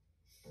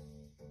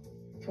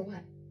 For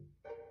what?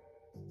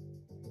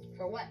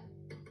 For what?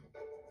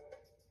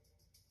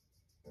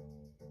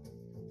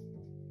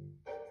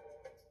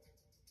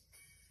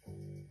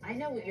 I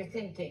know what you're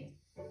thinking.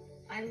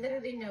 I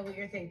literally know what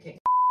you're thinking.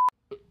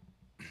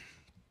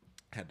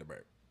 Had to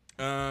burp.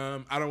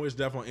 I don't wish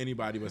death on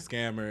anybody but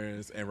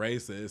scammers and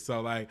racists.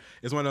 So like,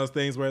 it's one of those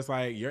things where it's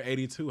like, you're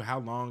 82. How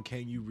long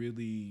can you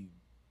really?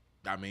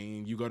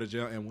 You go to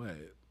jail and what?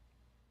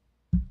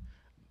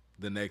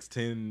 The next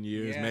 10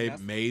 years,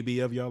 maybe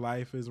of your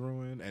life is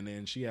ruined, and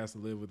then she has to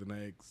live with the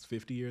next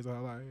 50 years of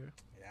her life.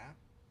 Yeah,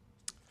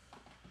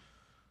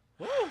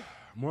 Woo.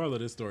 Moral of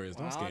this story is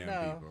don't Well, I don't scam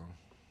know.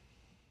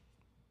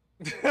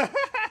 people.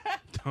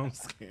 Don't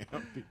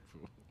scam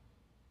people.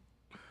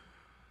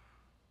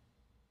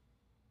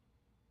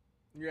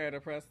 You ready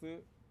to press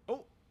it?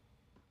 Oh.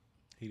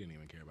 He didn't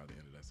even care about the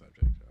end of that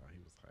subject, y'all.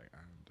 He was like,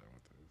 I'm done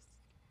with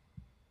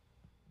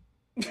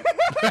this.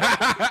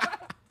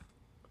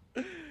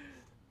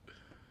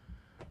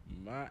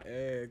 My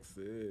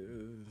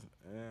exes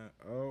and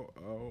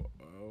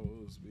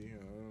OOOs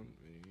beyond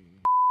me.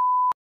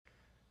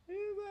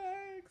 His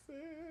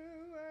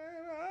exes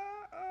and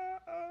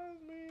OOOs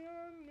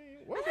beyond me.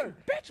 What's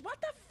that? Bitch, what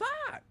the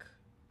fuck?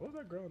 What's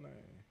that girl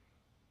name?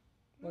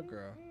 What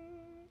girl?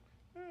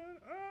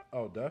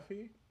 Oh,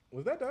 Duffy?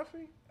 Was that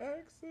Duffy?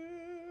 Exes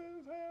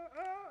and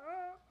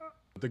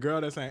The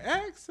girl that's saying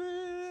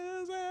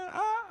exes and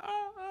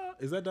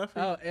Is that Duffy?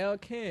 Oh, Elle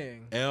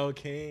King. Elle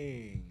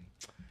King.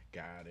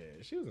 Got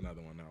it. She was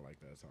another one that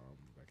liked that song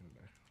back in the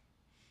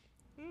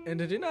day. And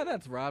did you know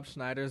that's Rob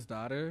Schneider's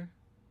daughter?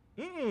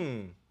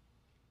 Okay.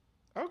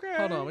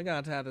 Hold on, we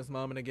got to have this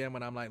moment again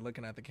when I'm like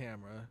looking at the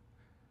camera.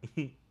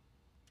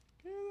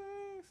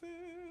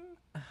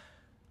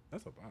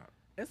 That's a bop.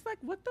 It's like,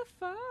 what the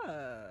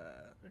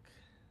fuck?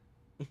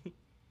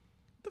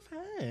 The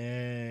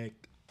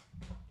fact.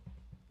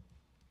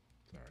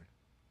 Sorry.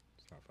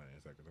 It's not funny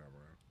the second time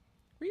around.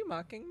 Were you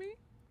mocking me?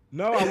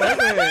 No, I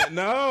wasn't.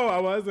 No, I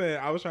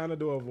wasn't. I was trying to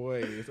do a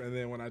voice. And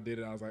then when I did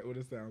it, I was like, oh,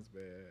 this sounds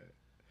bad.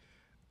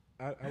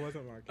 I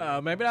wasn't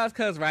mocking. Maybe that's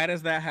because right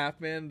as that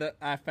happened,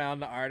 I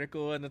found the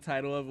article and the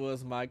title of it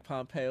was Mike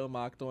Pompeo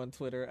mocked on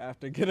Twitter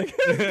after getting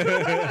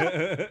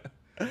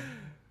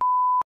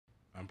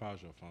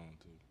Unpause your phone,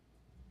 too.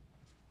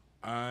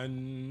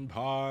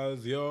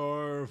 Unpause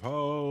your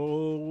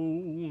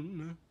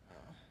phone.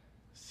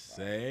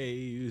 Say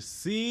you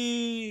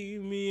see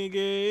me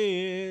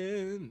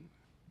again.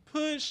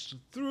 Push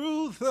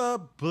through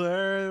the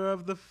blur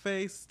of the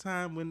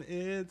FaceTime when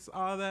it's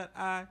all that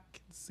I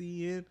can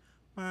see in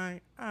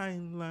my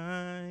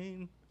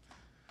eyeline.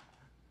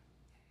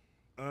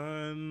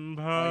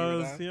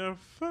 Unpause your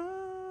phone.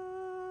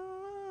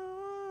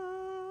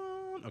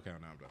 Okay,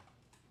 now I'm done.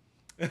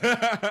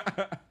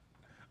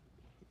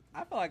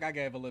 I feel like I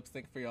gave a lip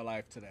sync for your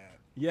life to that.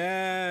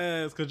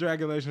 Yes,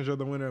 congratulations, you're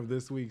the winner of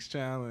this week's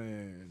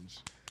challenge.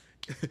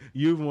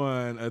 You've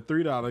won a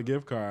 $3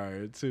 gift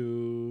card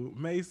to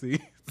Macy's.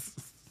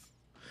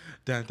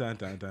 Dun, dun,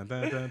 dun, dun,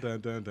 dun, dun,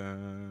 dun, dun,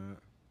 dun.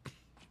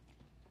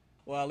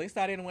 Well, at least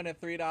I didn't win a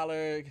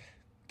 $3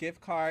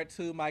 gift card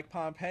to Mike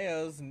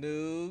Pompeo's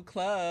new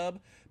club,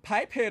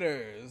 Pipe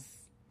Hitters.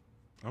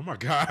 Oh my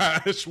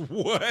gosh,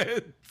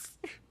 what?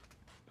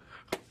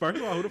 First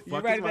of all, who the fuck You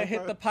ready is to Mike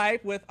hit the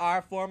pipe with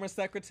our former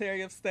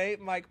Secretary of State,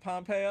 Mike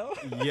Pompeo?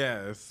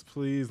 Yes,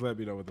 please let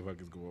me know what the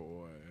fuck is going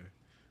on.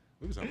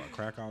 We were talking about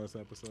crack all this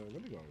episode.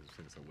 Let me go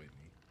fix a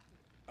Whitney.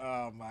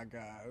 Oh my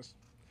gosh.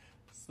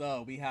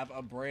 So we have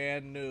a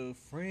brand new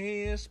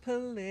French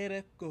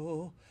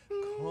political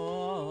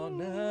corner.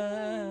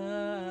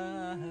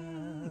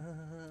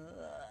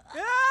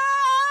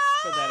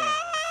 For that ass.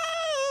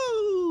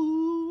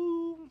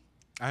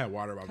 I had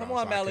water in my mouth. Come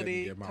on, so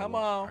Melody. Come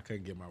on. I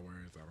couldn't get my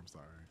words out. I'm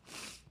sorry.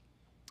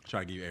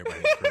 Try to give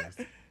everybody a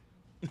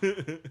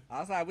Chris. I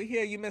was like, we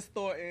hear you, Miss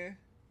Thornton.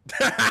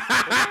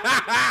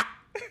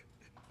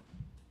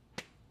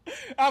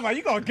 I'm like,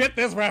 you gonna get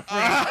this reference.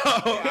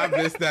 Oh, I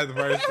missed that the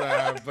first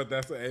time, but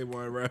that's an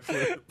A1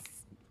 reference.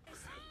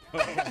 Oh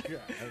my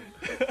God.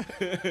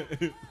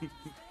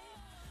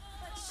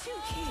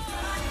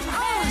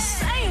 I'm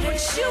saying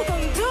what you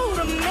gon' do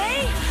to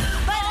me,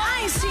 but I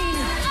ain't seen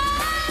it.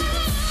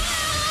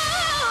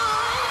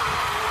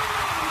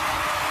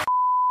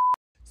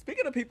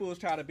 Speaking of people who's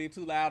trying to be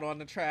too loud on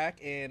the track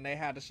and they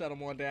had to shut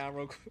them on down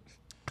real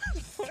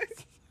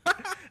quick.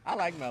 I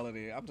like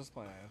Melody. I'm just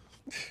playing.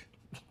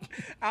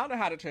 I don't know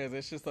how to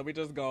transition, so we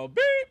just go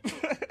beep.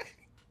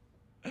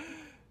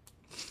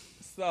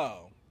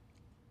 So,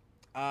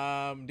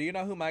 do you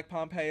know who Mike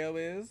Pompeo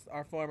is?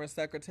 Our former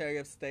Secretary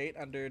of State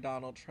under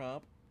Donald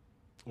Trump.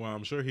 Well,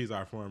 I'm sure he's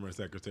our former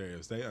Secretary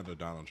of State under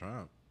Donald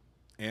Trump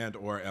and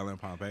or Ellen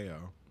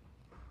Pompeo.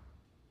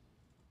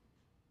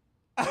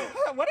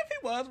 What if he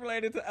was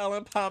related to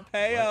Ellen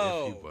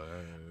Pompeo? What if he was?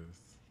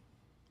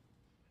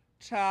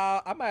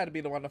 Child, I might have to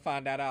be the one to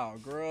find that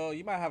out. Girl,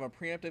 you might have a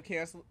preemptive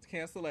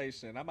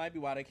cancellation. That might be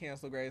why they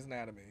canceled Grey's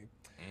Anatomy.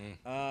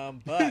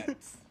 But...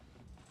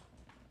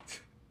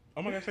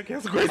 Oh my gosh, I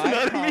canceled Grey's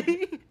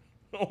Anatomy?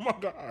 Oh my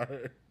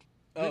God.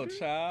 Oh,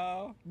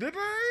 child. Did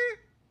they?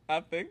 I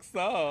think so.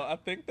 I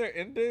think they're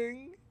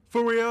ending.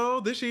 For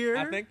real? This year?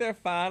 I think they're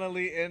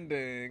finally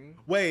ending.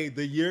 Wait,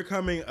 the year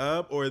coming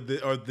up or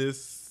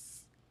this...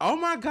 Oh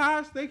my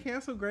gosh, they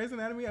canceled Grey's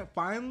Anatomy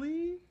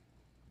finally?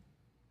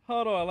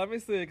 Hold on, let me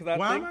see, because I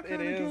Why think am I it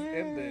kinda is gay?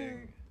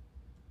 ending.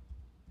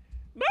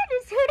 Not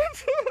just turned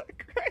into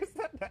Grey's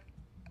Anatomy.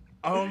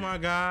 Oh my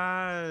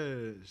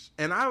gosh.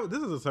 And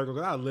this is a circle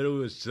because I literally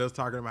was just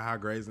talking about how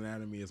Grey's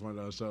Anatomy is one of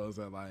those shows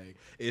that like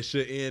it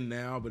should end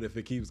now, but if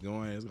it keeps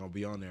going, it's gonna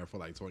be on there for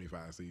like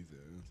 25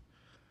 seasons.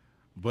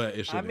 But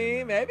it should. I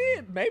mean, maybe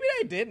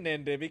they didn't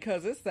end it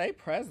because it say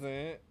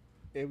present.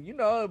 If you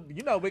know,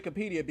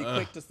 Wikipedia be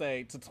quick to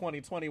say to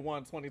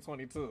 2021,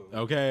 2022.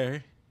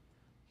 Okay.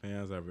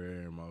 Fans are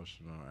very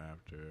emotional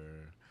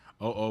after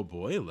Oh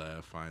Boy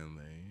left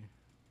finally.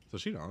 So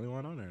she the only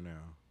one on there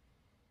now.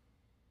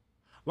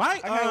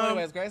 Like,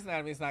 anyways, Grey's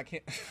Anatomy is not.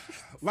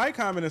 Like,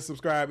 comment, and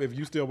subscribe if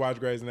you still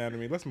watch Grey's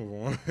Anatomy. Let's move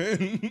on.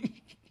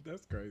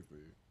 That's crazy.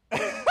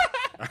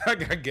 I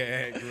got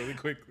gagged really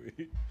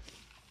quickly.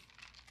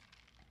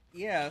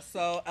 Yeah,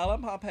 so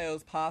Ellen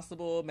Pompeo's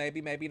possible,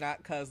 maybe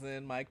not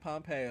cousin, Mike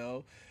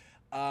Pompeo,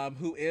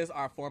 who is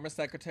our former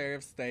Secretary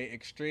of State,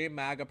 extreme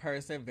MAGA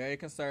person, very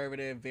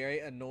conservative, very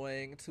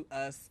annoying to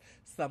us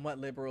somewhat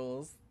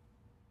liberals,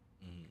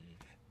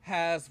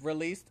 has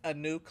released a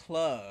new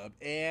club.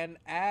 And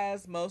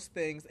as most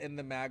things in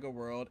the MAGA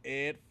world,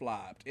 it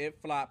flopped. It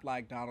flopped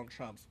like Donald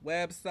Trump's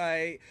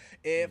website.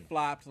 It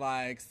flopped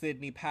like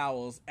Sidney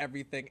Powell's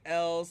everything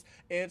else.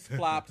 It's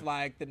flopped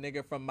like the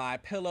nigga from My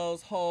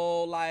Pillow's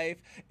whole life.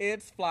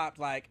 It's flopped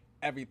like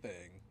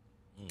everything.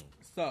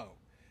 So,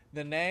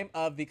 the name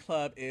of the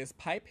club is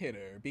Pipe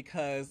Hitter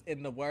because,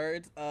 in the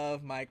words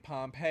of Mike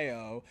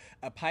Pompeo,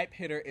 a pipe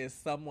hitter is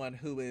someone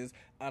who is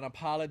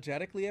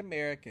unapologetically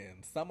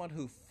American, someone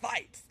who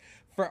fights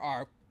for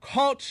our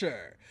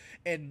culture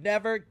and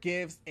never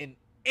gives an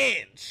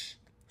inch,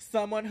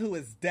 someone who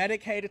is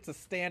dedicated to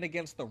stand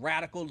against the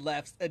radical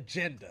left's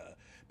agenda.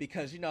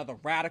 Because, the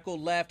radical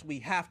left, we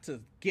have to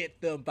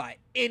get them by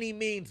any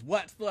means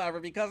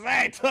whatsoever because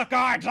they took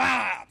our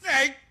jobs.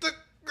 They took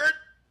our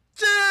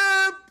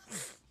jobs.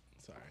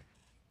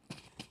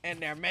 And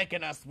they're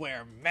making us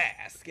wear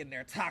masks, and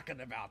they're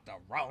talking about the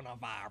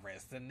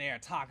coronavirus, and they're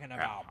talking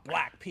about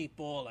black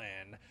people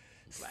and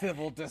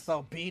civil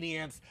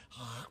disobedience.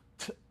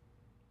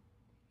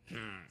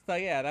 So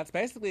yeah, that's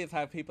basically the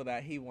type of people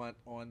that he wants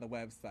on the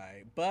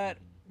website. But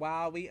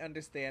while we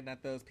understand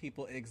that those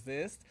people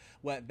exist,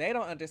 what they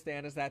don't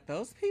understand is that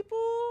those people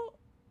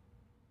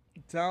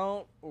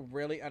don't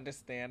really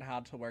understand how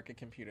to work a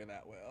computer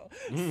that well.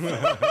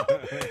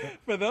 So,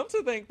 for them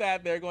to think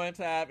that they're going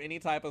to have any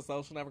type of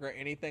social network or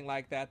anything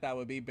like that that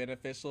would be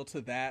beneficial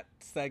to that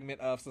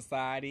segment of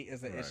society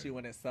is an issue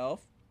in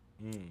itself.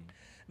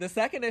 The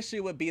second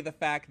issue would be the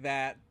fact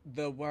that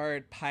the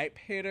word pipe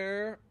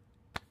hitter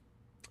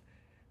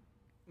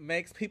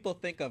makes people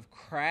think of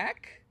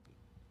crack.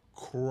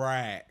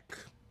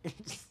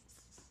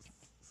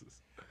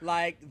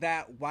 Like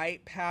that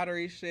white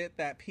powdery shit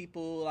that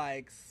people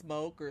like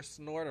smoke or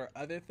snort or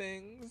other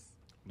things.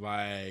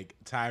 Like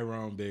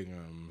Tyrone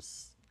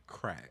Bigum's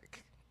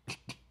crack.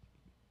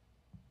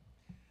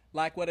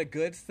 Like what a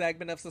good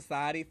segment of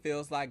society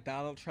feels like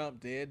Donald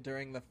Trump did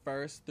during the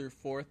 1st through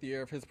 4th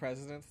year of his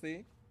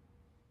presidency.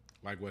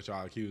 Like what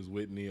y'all accused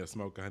Whitney of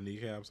smoking her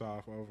kneecaps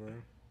off over.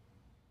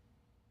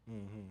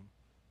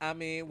 I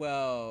mean,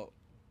 well...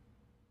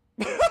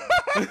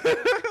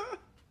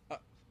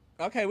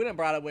 Okay, we done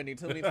brought up Whitney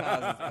too many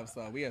times this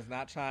episode. We is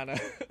not trying to...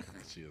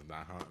 She is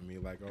not haunting me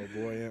like old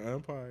boy in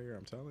Empire,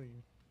 I'm telling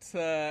you.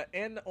 To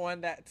end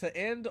on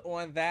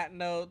that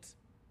note,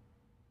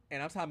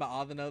 and I'm talking about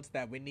all the notes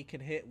that Whitney can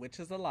hit, which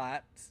is a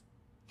lot.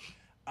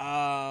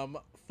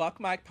 Fuck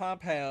Mike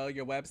Pompeo.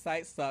 Your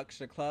website sucks.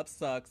 Your club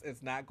sucks.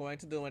 It's not going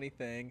to do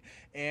anything.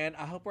 And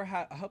I hope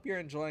you're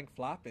enjoying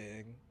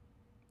flopping.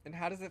 And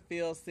how does it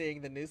feel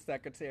seeing the new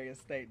Secretary of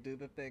State do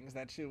the things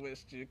that you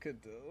wished you could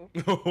do?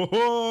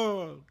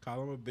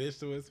 Call him a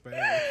bitch to his face.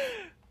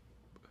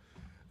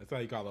 That's how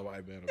you call a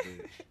white man a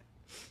bitch.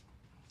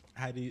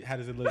 How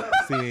does it look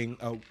seeing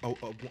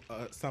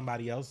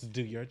somebody else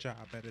do your job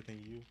better than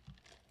you?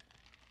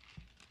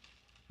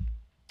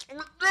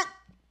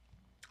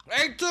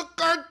 They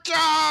took our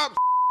job.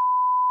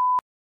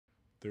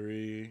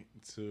 3,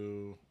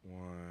 2,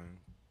 1,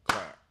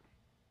 clap.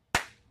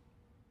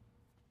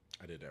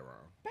 I did that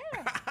wrong.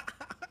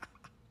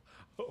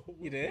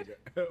 You did?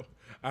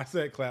 I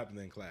said clap and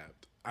then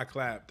clapped. I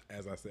clapped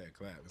as I said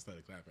clap instead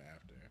of clapping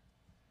after.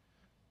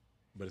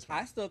 But it's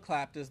fine. I still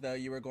clapped as though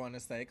you were going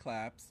to say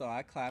clap, so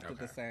I clapped at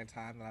the same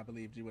time that I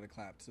believed you would have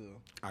clapped too.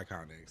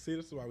 Iconic. See,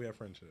 this is why we have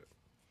friendship.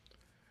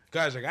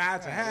 Because you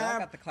got to have. Y'all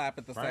got the clap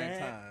at the same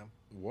time.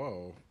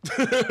 Whoa.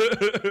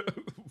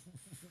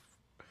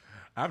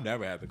 I've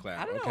never had the clap.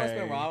 I don't know what's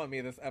been wrong with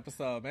me this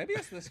episode. Maybe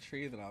it's this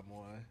tree that I'm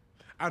on.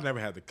 I've never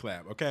had the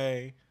clap,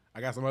 okay? I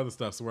got some other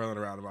stuff swirling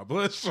around in my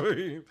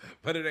bloodstream,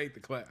 but it ain't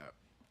the clap.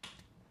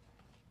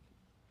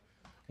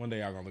 One day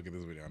y'all gonna look at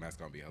this video and that's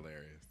gonna be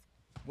hilarious.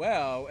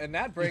 Well, and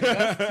that brings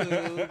us to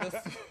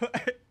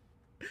the...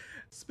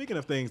 Speaking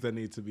of things that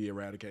need to be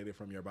eradicated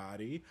from your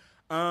body,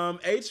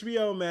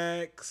 HBO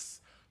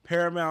Max,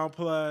 Paramount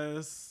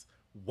Plus,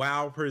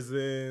 Wow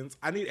Presents.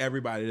 I need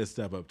everybody to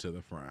step up to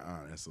the front,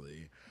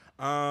 honestly.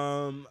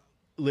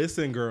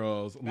 Listen,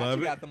 girls, now love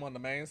you it. got them on the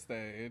main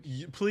stage.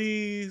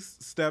 Please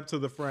step to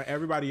the front.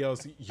 Everybody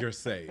else, you're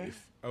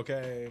safe,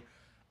 okay?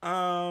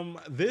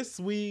 This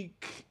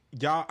week,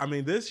 y'all, I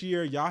mean, this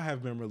year, y'all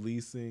have been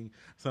releasing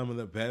some of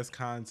the best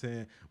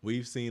content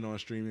we've seen on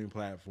streaming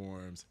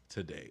platforms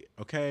to date,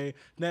 okay?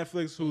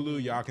 Netflix,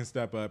 Hulu, y'all can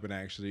step up and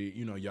actually,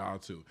 you know, y'all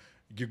too.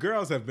 Your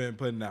girls have been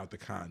putting out the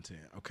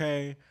content,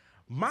 okay?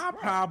 My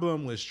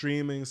problem with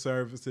streaming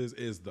services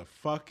is the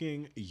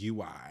fucking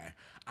UI.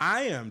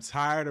 I am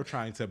tired of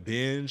trying to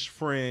binge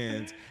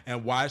Friends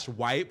and watch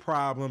White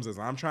Problems as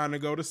I'm trying to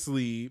go to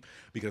sleep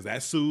because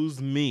that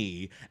soothes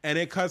me, and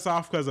it cuts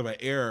off because of an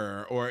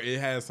error, or it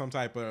has some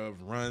type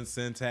of run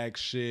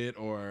syntax shit,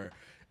 or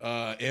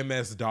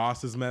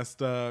MS-DOS is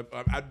messed up.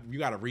 You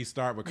got to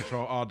restart with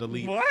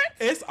Control-Alt-Delete. What?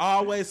 It's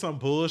always some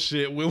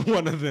bullshit with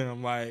one of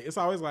them. Like, it's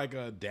always like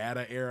a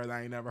data error that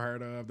I ain't never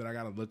heard of that I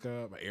got to look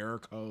up, an error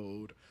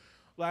code.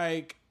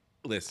 Like,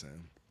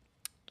 listen.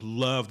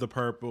 Love the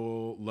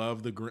purple,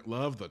 love the green,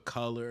 love the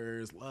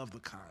colors, love the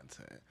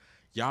content.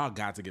 Y'all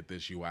got to get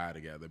this UI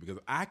together because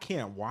I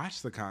can't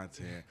watch the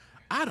content.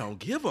 I don't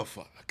give a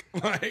fuck.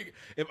 Like,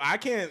 if I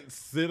can't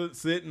sit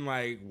and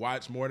like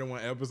watch more than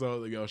one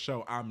episode of your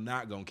show, I'm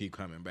not gonna keep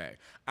coming back.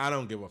 I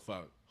don't give a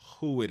fuck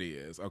who it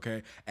is,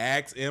 okay?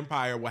 Ask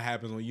Empire what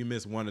happens when you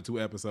miss 1 or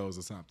 2 episodes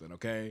or something,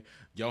 okay?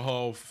 Your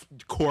whole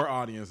core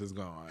audience is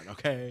gone,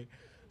 okay?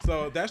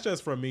 So that's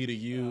just from me to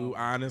you.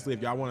 Honestly,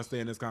 if y'all want to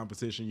stay in this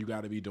competition, you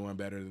got to be doing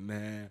better than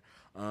that.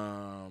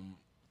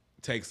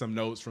 Take some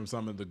notes from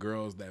some of the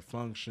girls that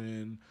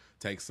function.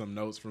 Take some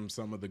notes from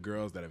some of the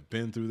girls that have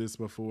been through this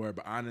before.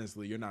 But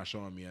honestly, you're not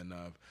showing me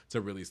enough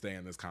to really stay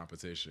in this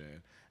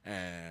competition.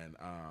 And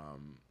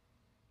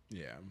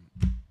yeah.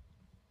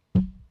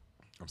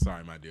 I'm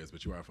sorry, my dears,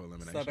 but you are for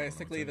elimination. So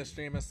basically, the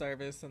streaming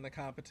service and the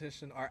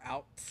competition are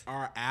out.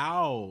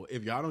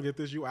 If y'all don't get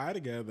this UI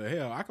together,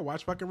 hell, I could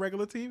watch fucking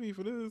regular TV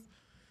for this.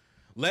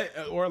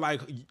 Or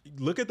like,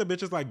 look at the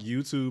bitches like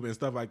YouTube and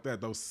stuff like that.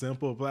 Those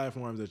simple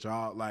platforms that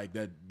y'all like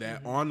that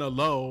on the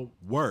low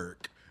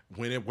work.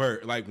 When it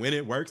works,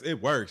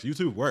 it works.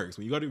 YouTube works.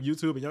 When you go to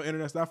YouTube and your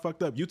internet's not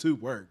fucked up, YouTube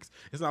works.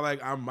 It's not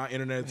like my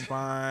internet's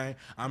fine.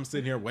 I'm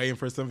sitting here waiting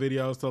for some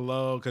videos to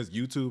load because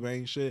YouTube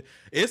ain't shit.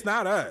 It's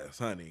not us,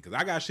 honey, because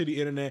I got shitty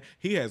internet.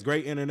 He has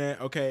great internet,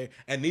 okay?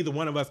 And neither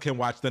one of us can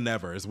watch the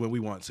Nevers when we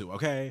want to,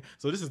 okay?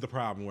 So this is the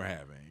problem we're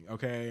having,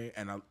 okay?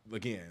 And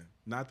again,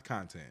 not the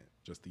content,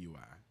 just the UI.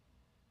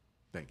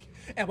 Thank you.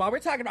 And while we're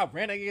talking about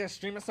renting against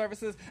streaming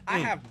services, I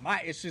have my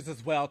issues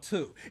as well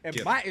too. And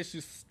my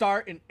issues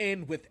start and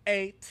end with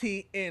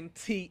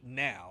AT&T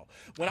Now.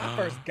 When I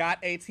first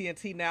got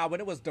AT&T Now, when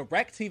it was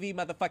DirecTV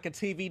motherfucking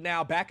TV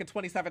Now back in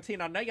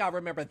 2017, I know y'all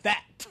remember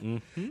that.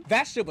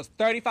 That shit was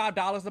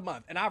 $35 a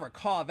month. And I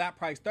recall that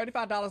price,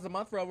 $35 a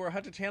month for over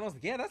 100 channels.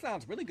 Yeah, that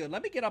sounds really good.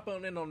 Let me get up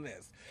on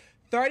this.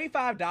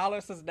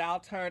 $35 has now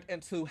turned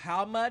into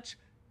how much?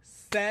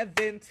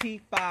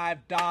 $75.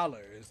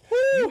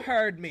 You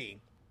heard me.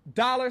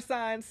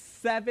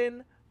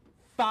 $75.00.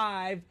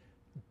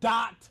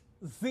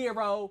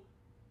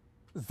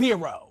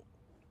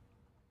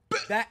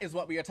 That is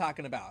what we are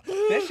talking about.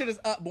 This shit is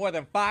up more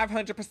than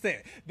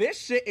 500%. This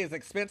shit is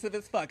expensive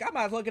as fuck. I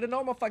might as well get a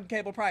normal fucking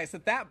cable price.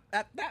 I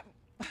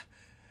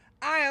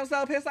am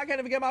so pissed I can't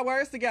even get my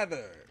words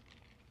together.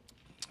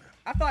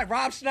 I feel like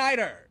Rob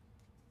Schneider.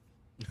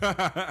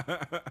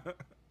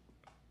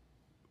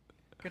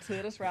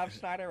 Gratuitous Rob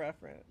Schneider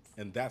reference.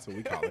 And that's what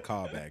we call a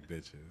callback,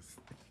 bitches.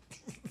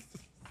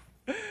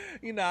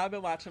 You know, I've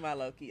been watching my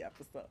Loki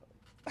episode.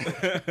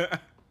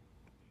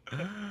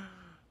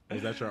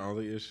 Is that your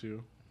only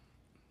issue?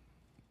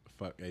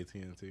 Fuck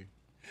AT&T.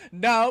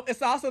 No,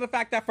 it's also the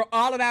fact that for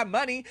all of that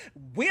money,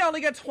 we only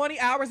get 20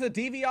 hours of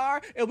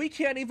DVR, and we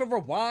can't even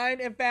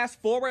rewind and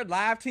fast forward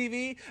live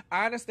TV.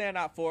 I understand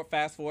not for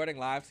fast forwarding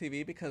live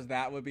TV because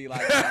that would be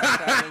like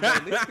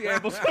at least be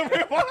able to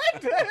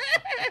rewind it.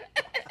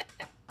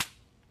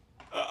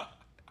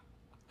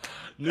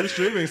 New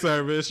streaming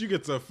service, you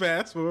get to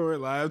fast forward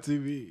live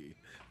TV.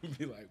 You'd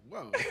be like,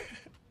 whoa.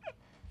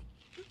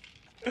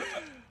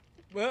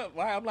 Well,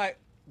 why? I'm like,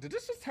 did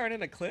this just turn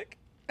into Click?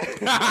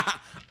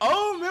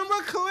 Oh, remember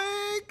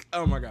Click?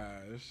 Oh my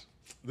gosh.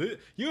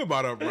 You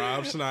brought up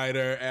Rob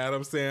Schneider,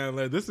 Adam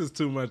Sandler. This is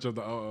too much of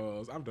the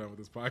OOs. I'm done with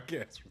this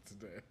podcast for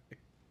today.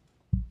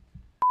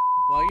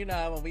 Well, you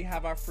know, when we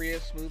have our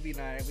free-ish movie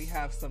night, we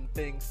have some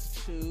things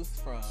to choose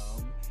from.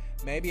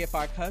 Maybe if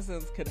our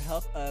cousins could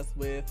help us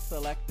with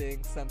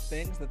selecting some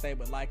things that they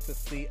would like to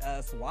see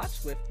us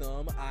watch with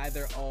them,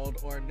 either old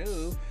or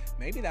new,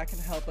 maybe that can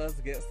help us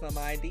get some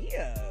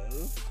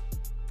ideas.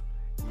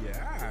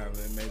 Yeah,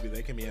 and maybe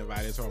they can be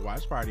invited to a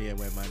watch party and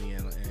win money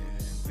and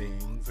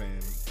things,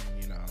 and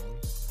you know,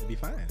 it'd be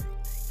fun.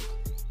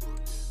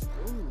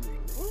 Ooh.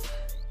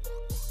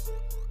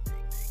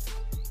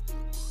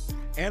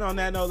 And on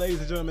that note, ladies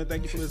and gentlemen,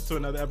 thank you for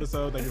listening to another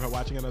episode. Thank you for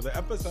watching another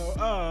episode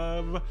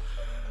of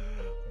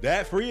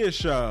That Free-ish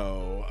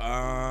Show.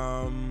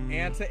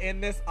 And to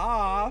end this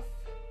off,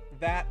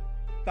 that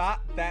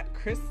thought that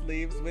Chris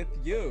leaves with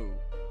you.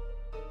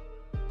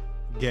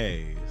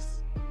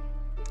 Gays,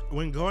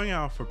 when going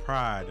out for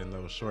Pride in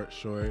those short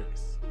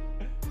shorts,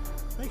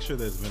 make sure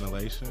there's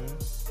ventilation.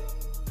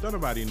 Don't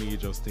nobody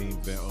need your steam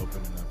vent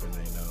opening up in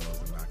their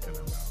nose and knocking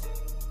them out.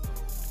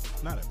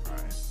 Not at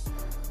Pride.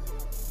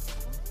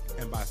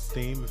 And by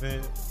steam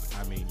vent,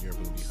 I mean your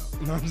booty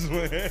hole. No, I'm just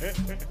playing.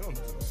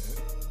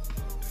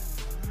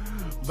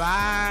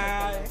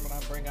 Bye. When I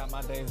bring out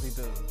my Daisy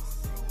Dukes.